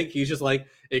the snake. He's just like,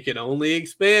 it can only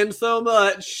expand so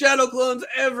much. Shadow clones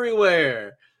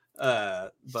everywhere.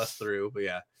 Bust through, but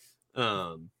yeah.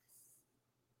 I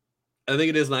think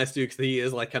it is nice too because he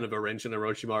is like kind of a wrench in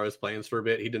Orochimaru's plans for a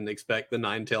bit. He didn't expect the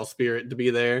Nine-Tailed spirit to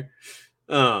be there.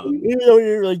 He don't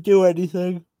really do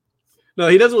anything. No,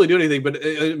 he doesn't really do anything, but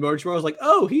Orochimaru's like,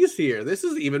 oh, he's here. This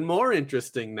is even more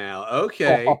interesting now.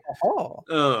 Okay.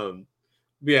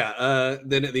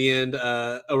 Then at the end,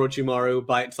 Orochimaru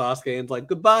bites Sasuke and's like,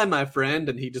 goodbye, my friend,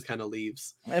 and he just kind of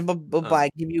leaves. And bye.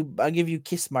 I'll give you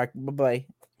kiss mark. Bye.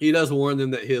 He does warn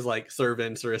them that his like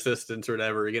servants or assistants or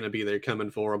whatever are gonna be there coming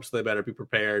for him, so they better be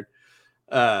prepared.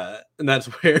 And that's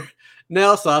where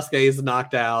now Sasuke is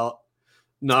knocked out,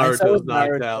 Naruto's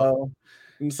knocked out.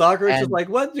 And Sakura's just like,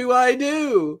 what do I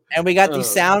do? And we got these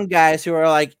sound guys who are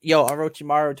like, yo,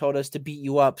 Orochimaru told us to beat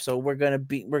you up, so we're gonna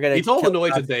He told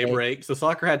Inoue to daybreak, so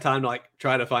Sakura had time to like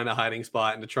try to find a hiding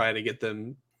spot and to try to get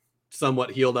them somewhat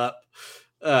healed up.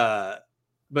 But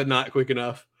not quick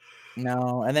enough.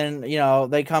 No, and then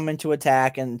they come into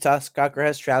attack and Sakura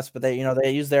has traps, but they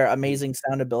use their amazing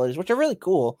sound abilities, which are really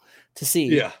cool to see.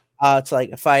 Yeah. To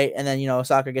like fight, and then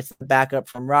Sakura gets the backup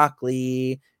from Rock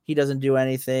Lee. He doesn't do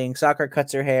anything. Sakura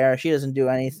cuts her hair. She doesn't do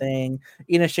anything.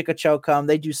 Ina Shikacho come.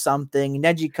 They do something.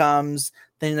 Neji comes.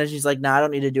 Then Neji's like, nah, I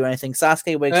don't need to do anything.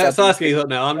 Sasuke wakes up. Sasuke's up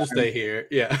now. I'm just stay here.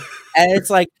 Yeah. And it's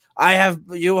like,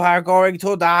 you are going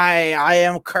to die. I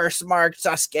am curse marked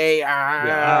Sasuke.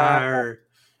 I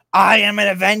am an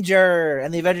Avenger.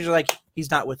 And the Avengers are like,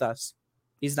 he's not with us.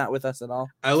 He's not with us at all.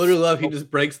 I literally love he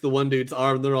just breaks the one dude's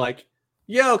arm. And they're like,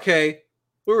 yeah, okay.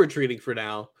 We're retreating for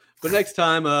now. But next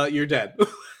time, you're dead.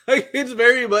 Like, it's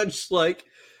very much like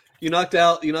you knocked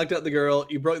out the girl,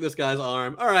 you broke this guy's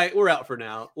arm. All right, we're out for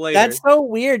now. Later. That's so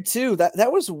weird too.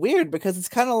 That was weird because it's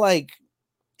kind of like,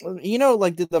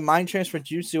 like did the mind transfer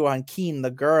jutsu on Keen,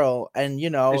 the girl, and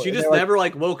and she just never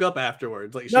like woke up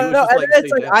afterwards. Like she no, was no, just, and like, then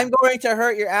it's like, down. I'm going to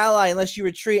hurt your ally unless you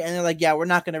retreat, and they're like, yeah, we're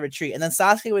not going to retreat. And then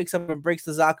Sasuke wakes up and breaks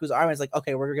the Zaku's arm, and it's like,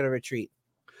 okay, we're going to retreat.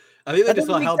 I think they That just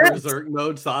saw doesn't how make sense. berserk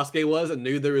mode Sasuke was and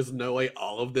knew there was no way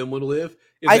all of them would live.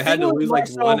 If I they had think to it was lose more like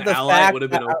so one the ally, it fact would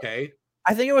have been that- okay.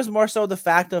 I think it was more so the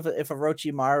fact of if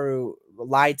Orochimaru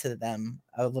lied to them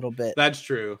a little bit. That's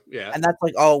true. Yeah. And that's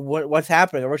like, oh, what's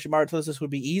happening? Orochimaru told us this would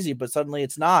be easy, but suddenly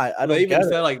it's not. I don't They even get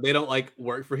said it. like they don't like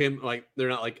work for him, like they're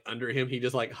not like under him. He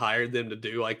just like hired them to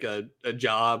do like a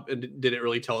job and didn't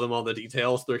really tell them all the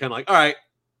details. They're kind of like, all right,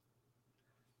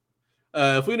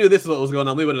 if we knew this is what was going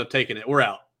on, we wouldn't have taken it. We're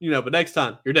out, but next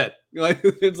time you're dead. Like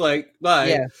it's like bye.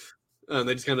 Yeah. And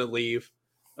they just kind of leave.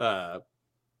 Then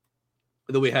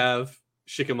we have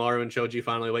Shikamaru and Choji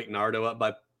finally wake Naruto up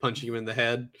by punching him in the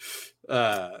head.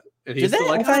 And he's still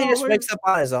like, I thought he just "Oh, wakes up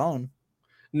on his own.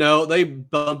 No, they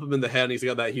bump him in the head, and he's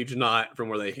got that huge knot from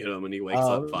where they hit him, and he wakes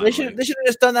up. Finally. They should have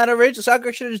just done that original.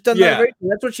 Sakura should have just done that original.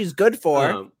 That's what she's good for.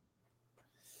 And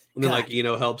then like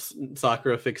helps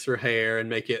Sakura fix her hair and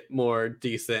make it more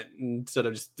decent instead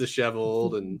of just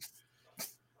disheveled. And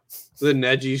then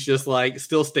Neji's just like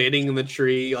still standing in the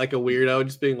tree like a weirdo,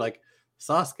 just being like,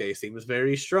 Sasuke seems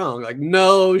very strong. Like,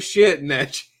 no shit,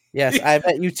 Neji. Yes, I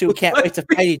bet you two can't wait to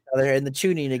fight each other in the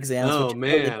tuning exams. Oh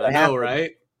man, I know,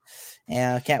 right?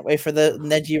 Yeah, I can't wait for the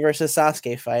Neji versus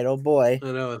Sasuke fight. Oh boy,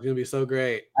 I know it's gonna be so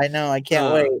great. I know, I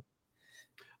can't wait.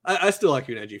 I still like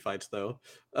your Neji fights though.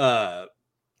 Gosh,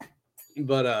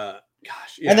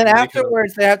 yeah. And then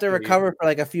afterwards, they have to recover for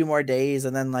like a few more days,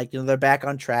 and then like they're back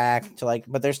on track to like,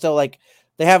 but they're still like.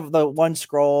 They have the one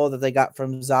scroll that they got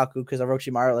from Zaku because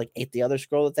Orochimaru like ate the other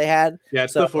scroll that they had. Yeah,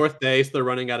 it's the fourth day, so they're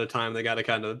running out of time. They got to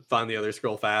kind of find the other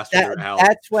scroll fast.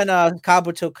 That's when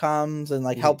Kabuto comes and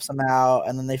like helps them out,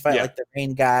 and then they fight like the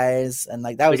main guys, and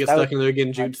like that was stuck in their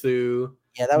genjutsu.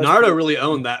 Yeah, that was Naruto really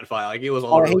owned that fight. Like it was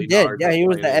all really. He did. Naruto Yeah, he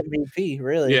was playing. the MVP.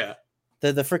 Really. Yeah.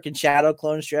 The freaking shadow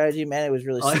clone strategy, man, it was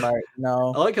really smart.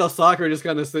 No, I like how Sakura just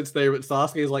kind of sits there, but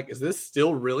Sasuke is like, "Is this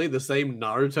still really the same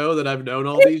Naruto that I've known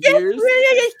all these years?"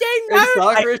 Really and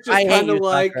Sakura's just kind of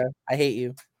like, Sakura. "I hate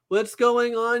you. What's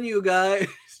going on, you guys?"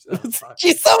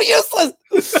 She's so useless.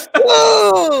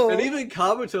 And even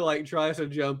Kabuto like tries to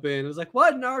jump in. It's like, "Why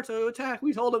did Naruto attack?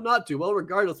 We told him not to." Well,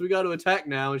 regardless, we got to attack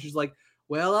now. And she's like,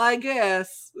 "Well, I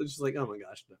guess." It's just like, "Oh my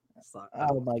gosh, no,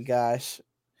 oh my gosh."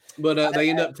 But they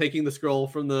end up taking the scroll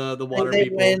from the water they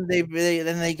people. Win.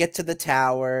 Then they get to the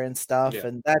tower and stuff,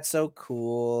 and that's so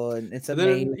cool, and it's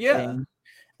amazing. And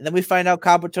then we find out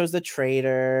Kabuto's the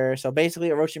traitor. So basically,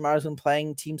 Orochimaru's been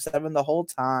playing Team 7 the whole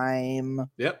time.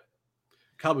 Yep,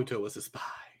 Kabuto was a spy.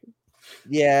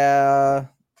 Yeah,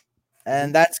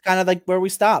 and that's kind of like where we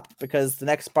stopped because the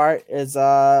next part is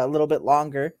a little bit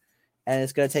longer, and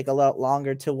it's gonna take a lot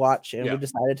longer to watch, and we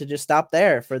decided to just stop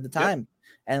there for the time. Yep.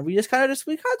 And we just kind of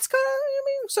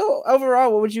so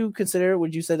overall, what would you consider?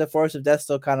 Would you say the Forest of Death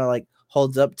still kind of like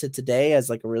holds up to today as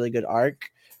like a really good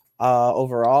arc?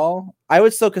 Overall, I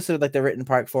would still consider like the written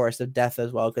part Forest of Death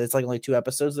as well because it's like only 2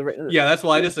 episodes. Yeah, that's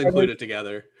why I just include it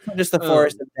together. Just the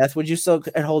Forest of Death. Would you still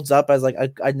it holds up as like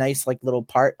a nice like little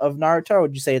part of Naruto? Or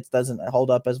would you say it doesn't hold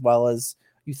up as well as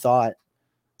you thought?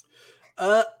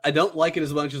 I don't like it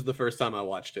as much as the first time I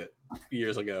watched it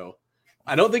years ago.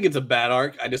 I don't think it's a bad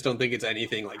arc. I just don't think it's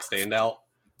anything like standout.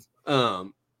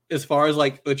 As far as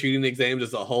like the cheating exams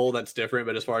as a whole, that's different.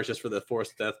 But as far as just for the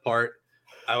Forced Death part,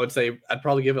 I would say I'd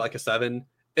probably give it like a 7.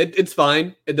 It's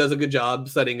fine. It does a good job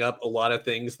setting up a lot of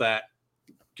things that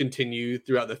continue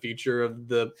throughout the future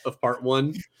of part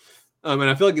 1. And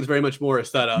I feel like it's very much more a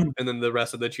setup, and then the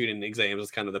rest of the cheating exams is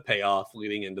kind of the payoff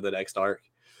leading into the next arc.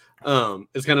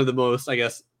 It's kind of the most, I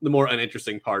guess, the more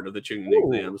uninteresting part of the tuning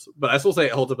exams. But I still say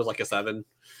it holds up as like a 7.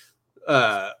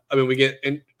 I mean, we get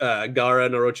Gaara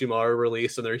and Orochimaru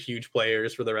released, and they're huge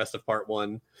players for the rest of part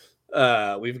 1.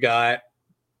 We've got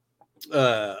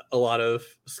a lot of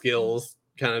skills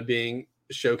kind of being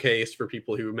showcased for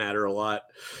people who matter a lot.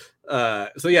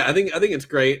 So yeah, I think it's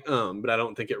great, but I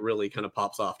don't think it really kind of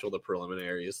pops off till the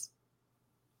preliminaries.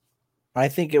 I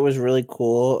think it was really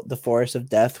cool. The Forest of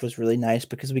Death was really nice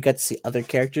because we got to see other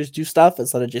characters do stuff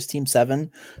instead of just Team 7.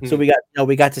 Mm-hmm. So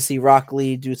we got to see Rock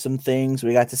Lee do some things.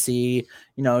 We got to see,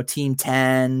 Team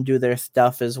 10 do their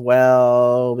stuff as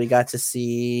well. We got to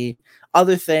see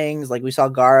other things. Like we saw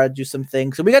Gaara do some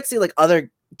things. So we got to see like other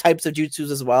types of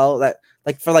jutsus as well that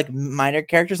like for like minor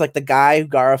characters, like the guy who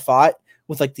Gaara fought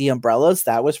with like the umbrellas.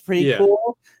 That was pretty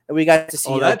cool. we got to see.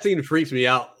 Oh, that scene freaks me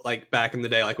out. Like back in the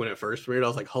day, like when it first premiered, I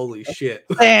was like, "Holy shit!"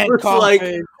 It's like,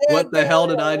 what the hell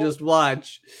did I just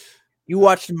watch? You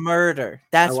watched murder.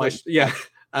 That's I watched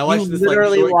this like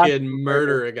short kid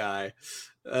murder a guy.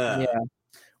 Yeah,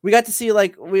 we got to see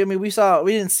like we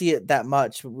didn't see it that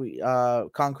much. We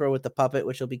Conqueror with the puppet,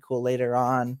 which will be cool later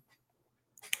on.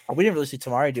 We didn't really see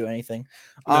Tamari do anything.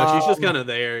 No, she's just kind of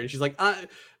there, and she's like,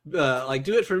 like,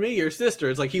 do it for me, your sister.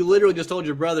 It's like he literally just told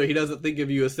your brother he doesn't think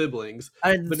of you as siblings.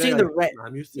 But seeing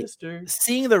I'm your sister.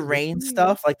 Seeing the Rain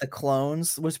stuff, like the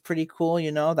clones, was pretty cool.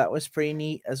 That was pretty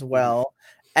neat as well.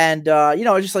 And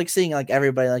just like seeing like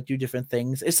everybody like do different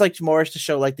things. It's like more to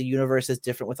show like the universe is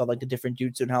different with all like the different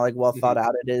jutsu and how like well thought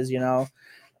out it is.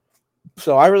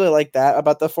 So I really like that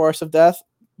about the Forest of Death.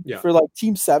 Yeah. For like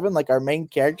Team 7, like our main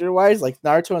character wise, like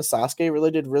Naruto and Sasuke really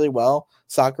did really well.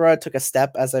 Sakura took a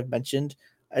step, as I've mentioned,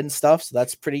 and stuff, so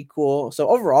that's pretty cool. So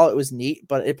overall it was neat,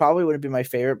 but it probably wouldn't be my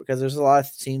favorite because there's a lot of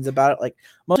scenes about it, like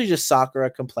mostly just Sakura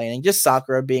complaining, just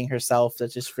Sakura being herself,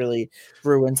 that just really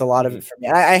ruins a lot of it for me.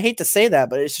 I hate to say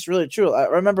that, but it's just really true. I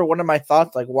remember one of my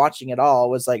thoughts like watching it all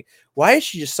was like, why is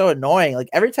she just so annoying? Like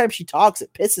every time she talks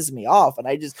it pisses me off, and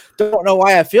I just don't know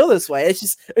why I feel this way.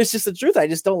 It's just the truth. I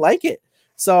just don't like it.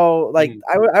 So like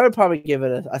I would probably give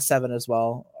it a 7 as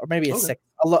well, or maybe a 6.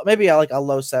 Maybe like a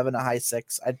low 7, a high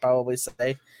 6. I'd probably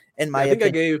say. In my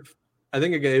opinion. I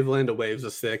think I gave Land of Waves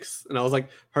a 6, and I was like,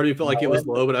 part of me felt like it was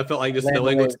low, but I felt like just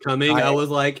knowing what's coming, I was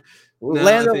like,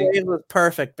 Land of Waves was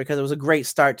perfect because it was a great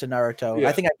start to Naruto. Yeah.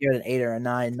 I think I'd give it an 8 or a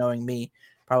 9, knowing me,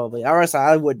 probably. Or else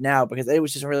I would now because it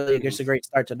was just really just a great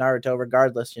start to Naruto,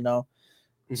 regardless,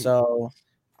 So.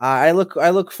 I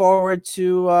look forward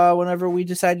to whenever we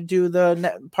decide to do the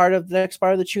next part of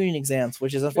the Chunin exams,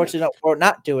 which is unfortunately we're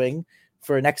not doing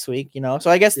for next week.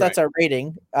 So I guess that's our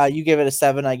rating. You give it a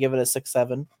 7, I give it a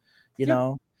 6-7.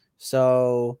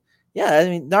 So yeah, I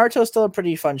mean Naruto is still a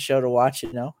pretty fun show to watch.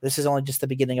 This is only just the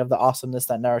beginning of the awesomeness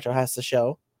that Naruto has to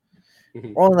show.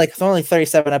 It's only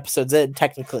 37 episodes in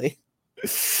technically.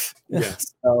 Yeah.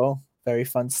 So very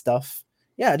fun stuff.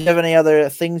 Yeah, do you have any other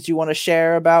things you want to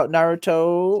share about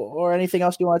Naruto or anything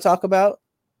else you want to talk about?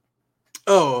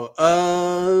 I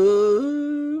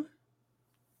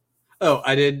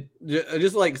did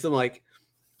just like some like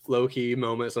low-key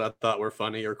moments that I thought were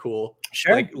funny or cool.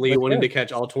 Sure. Like Lee wanted to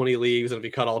catch all 20 leaves, and if he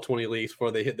caught all 20 leaves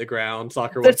before they hit the ground,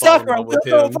 Sakura would fall in love with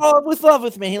him. Fall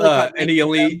with me. And he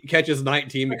only catches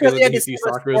 19 because he sees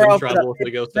Sakura's in trouble, so he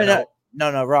goes to help.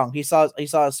 No, wrong. He saw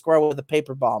a squirrel with a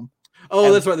paper bomb.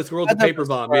 Oh, that's right. The squirrel with the paper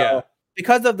bomb. Yeah.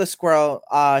 Because of the squirrel,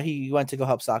 he went to go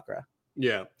help Sakura.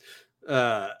 Yeah.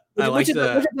 Which is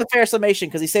a fair summation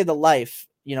because he saved a life,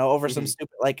 over some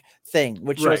stupid like thing,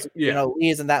 which shows Lee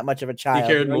isn't that much of a child. He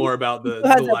cared more about the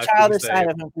life childish side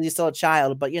of him because he's still a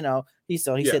child, but he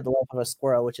saved the life of a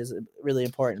squirrel, which is really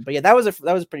important. But yeah, that was a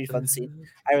pretty fun scene.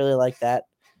 I really like that.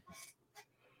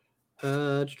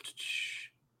 I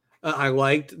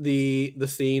liked the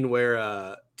scene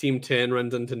where Team 10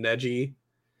 runs into Neji.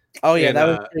 Oh yeah, that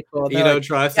was pretty cool.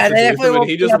 Tries to seduce him, and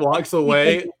he just walks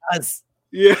away.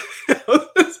 Yeah,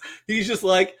 he's just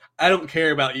like, I don't care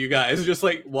about you guys. Just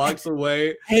like walks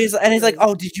away. And he's like,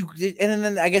 oh, did you? And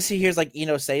then I guess he hears like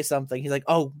Ino say something. He's like,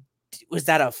 oh, was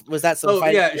that some? Oh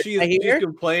yeah, she's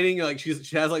complaining. Like she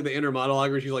has like the inner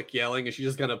monologue where she's like yelling and she's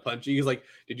just kind of punchy. He's like,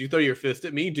 did you throw your fist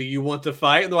at me? Do you want to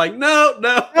fight? And they're like, no,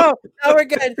 we're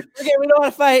good. We don't want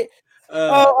to fight.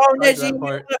 Neji, you don't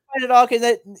want to fight at all because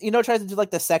that tries to do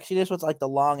like the sexiness with like the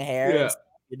long hair.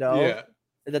 Yeah.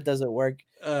 And that doesn't work.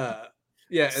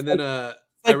 And then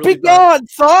be gone,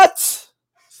 thoughts.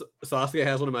 Sasuke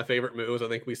has one of my favorite moves. I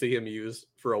think we see him use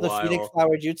for a while. The Phoenix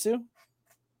Flower Jutsu.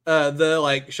 The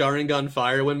like Sharingan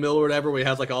fire windmill or whatever, where he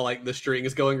has like all like the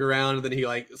strings going around, and then he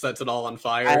like sets it all on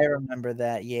fire. I remember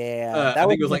that. Yeah, I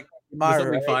think it was like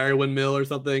something fire windmill or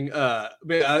something. But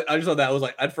I just thought that was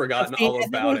like I'd forgotten all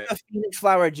about it. The Phoenix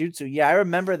Flower Jutsu. Yeah, I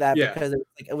remember that because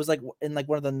it was like in like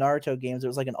one of the Naruto games. It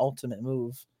was like an ultimate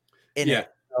move. In it.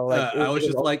 So, I was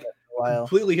just like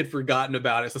completely had forgotten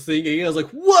about it. So seeing it, I was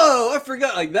like, "Whoa, I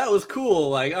forgot!" Like that was cool.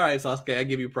 Like, all right, Sasuke, I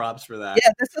give you props for that.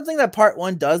 Yeah, that's something that Part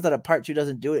 1 does that a Part 2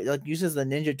 doesn't do. It like uses the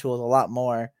ninja tools a lot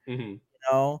more.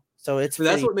 So it's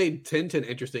that's what made Tenten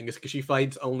interesting is because she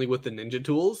fights only with the ninja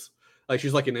tools. Like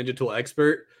she's like a ninja tool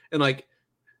expert, and like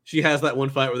she has that one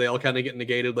fight where they all kind of get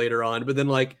negated later on. But then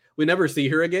like we never see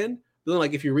her again. But then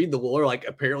like if you read the lore, like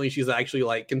apparently she's actually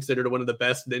like considered one of the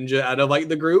best ninja out of like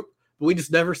the group. We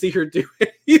just never see her do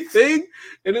anything.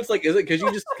 And it's like, is it because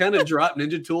you just kind of drop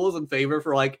ninja tools in favor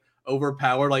for like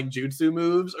overpowered like jutsu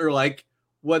moves? Or like,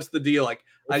 what's the deal? Like,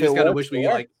 I just kind of wish we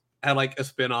like had like a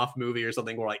spin-off movie or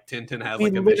something where like Tintin has We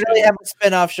like a mission. literally have a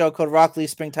spin-off show called Rock Lee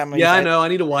Springtime. Yeah, I know. I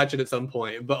need to watch it at some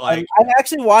point. But like, I've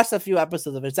actually watched a few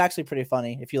episodes of it. It's actually pretty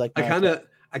funny if you like. I kind of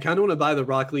want to buy the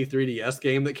Rock Lee 3DS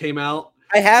game that came out.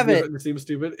 I have it. It seems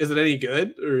stupid. Is it any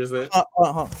good or is it?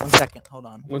 Hold on. 1 second. Hold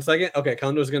on. 1 second. Okay,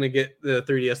 Kondo's gonna get the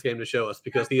 3DS game to show us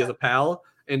because he is a pal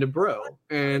and a bro,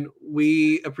 and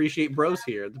we appreciate bros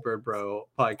here at the Bird Bro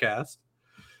podcast.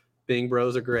 Being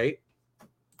bros are great.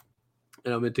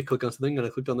 And I meant to click on something, and I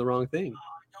clicked on the wrong thing.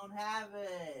 I don't have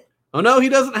it. Oh no, he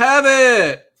doesn't have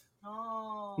it.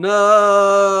 No.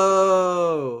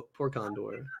 No. Poor Condor.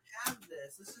 I don't have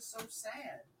this. This is so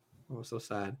sad. Oh, so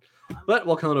sad. But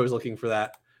while Condor is looking for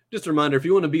that, just a reminder, if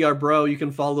you want to be our bro, you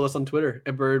can follow us on Twitter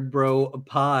at Bird Bro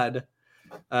Pod.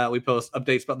 We post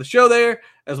updates about the show there,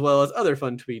 as well as other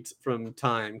fun tweets from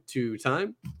time to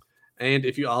time. And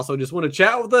if you also just want to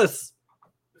chat with us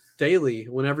daily,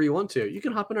 whenever you want to, you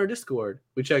can hop in our Discord.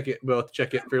 We check it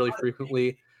fairly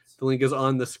frequently. The link is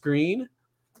on the screen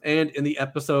and in the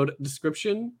episode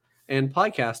description and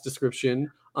podcast description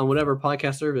on whatever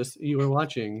podcast service you are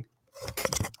watching.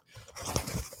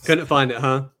 Couldn't find it,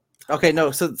 huh? Okay, no.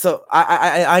 So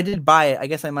I did buy it. I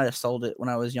guess I might have sold it when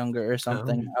I was younger or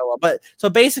something. Oh, well. But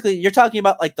so basically, you're talking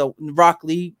about like the Rock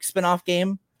Lee spinoff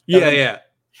game. Yeah.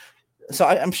 So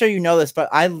I'm sure you know this, but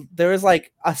there was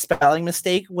like a spelling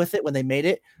mistake with it when they made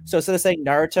it. So instead of saying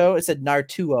Naruto, it said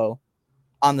Naruto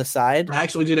on the side. I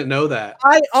actually didn't know that.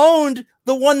 I owned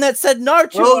the one that said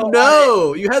Naruto. Oh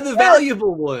no, you had the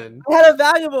valuable one. I had a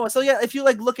valuable one. So yeah, if you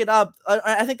like look it up,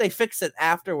 I think they fixed it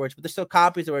afterwards, but there's still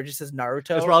copies where it just says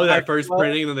Naruto. It's probably that first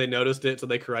printing, and then they noticed it, so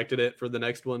they corrected it for the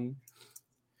next one.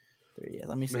 Yeah,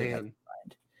 let me see. Man.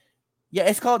 Yeah,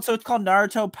 it's called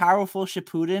Naruto Powerful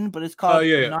Shippuden, but it's called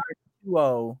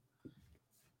Naruto.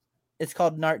 It's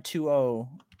called Naruto.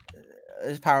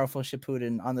 It's Powerful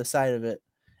Shippuden on the side of it.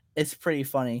 It's pretty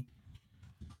funny.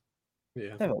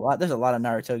 Yeah, there's a lot of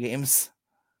Naruto games.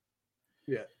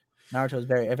 Yeah, Naruto is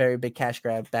a very big cash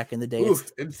grab back in the day. They're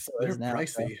pricey.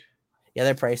 So. Yeah,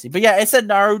 they're pricey. But yeah, it said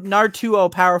Naruto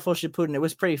Powerful Shippuden. It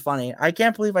was pretty funny. I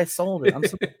can't believe I sold it. I'm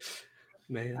so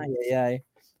man. Yeah.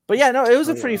 But yeah, no, it was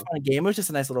a pretty fun game. It was just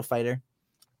a nice little fighter.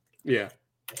 Yeah.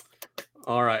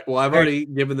 All right. Well, I've already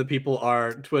given the people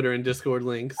our Twitter and Discord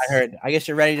links. I heard. I guess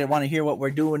you're ready to want to hear what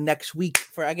we're doing next week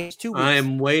for, I guess, 2 weeks. I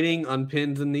am waiting on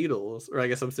pins and needles, or I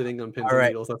guess I'm sitting on pins and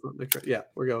needles. That's not the correct. Yeah,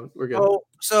 we're going. We're good.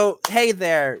 So hey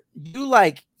there. You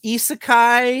like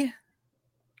isekai?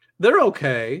 They're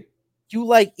okay. You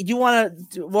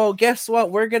want to? Well, guess what?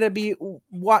 We're gonna be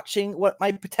watching what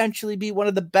might potentially be one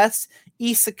of the best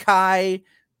isekai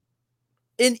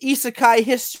in isekai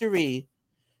history.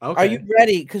 Okay. Are you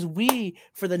ready? Because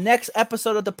for the next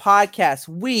episode of the podcast,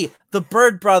 the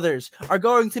Bird Brothers, are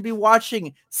going to be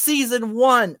watching season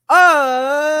 1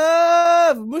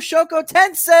 of Mushoku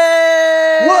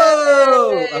Tensei.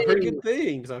 Whoa! I've heard good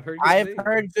things. I've heard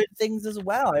good things as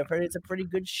well. I've heard it's a pretty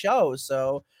good show.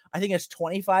 So I think it's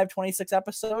 25, 26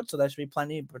 episodes. So that should be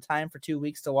plenty of time for 2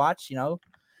 weeks to watch,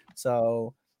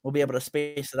 So we'll be able to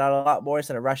space it out a lot more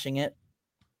instead of rushing it.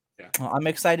 Yeah. I'm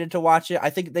excited to watch it.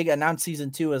 I think they announced season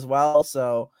 2 as well,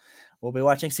 so we'll be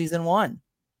watching season 1.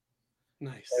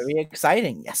 Nice. Very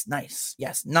exciting. Yes, nice.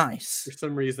 Yes, nice. For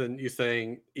some reason, you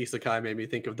saying isekai made me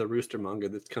think of the Rooster manga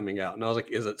that's coming out, and I was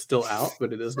like, "Is it still out?"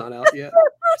 But it is not out yet.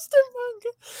 Rooster manga.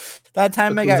 That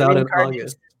time I got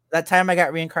reincarnated. That time I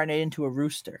got reincarnated into a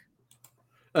rooster.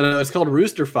 I know, it's called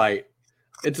Rooster Fight.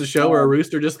 It's a show where a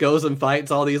rooster just goes and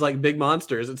fights all these like big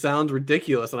monsters. It sounds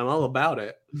ridiculous, and I'm all about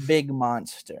it. Big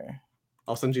monster.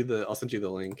 I'll send you the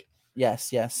link.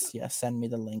 Yes. Send me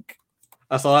the link.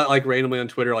 I saw it like randomly on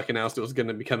Twitter, like announced it was going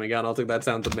to be coming out. I was like, that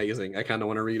sounds amazing. I kind of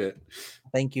want to read it.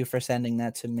 Thank you for sending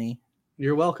that to me.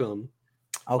 You're welcome.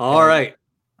 Okay.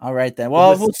 All right then.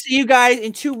 Well, we'll see you guys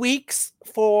in 2 weeks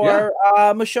for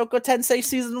Mushoku Tensei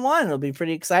season 1. It'll be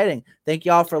pretty exciting. Thank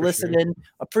you all for listening. Sure.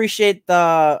 Appreciate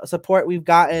the support we've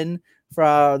gotten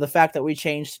for the fact that we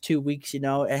changed 2 weeks. It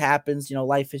happens.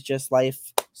 Life is just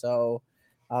life. So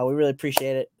we really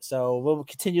appreciate it. So we'll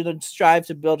continue to strive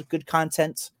to build good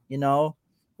content.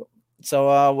 So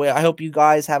I hope you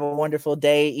guys have a wonderful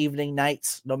day, evening,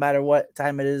 nights, no matter what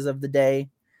time it is of the day.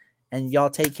 And y'all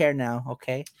take care now.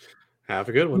 Okay. Have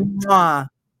a good one. Mwah.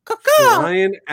 Flying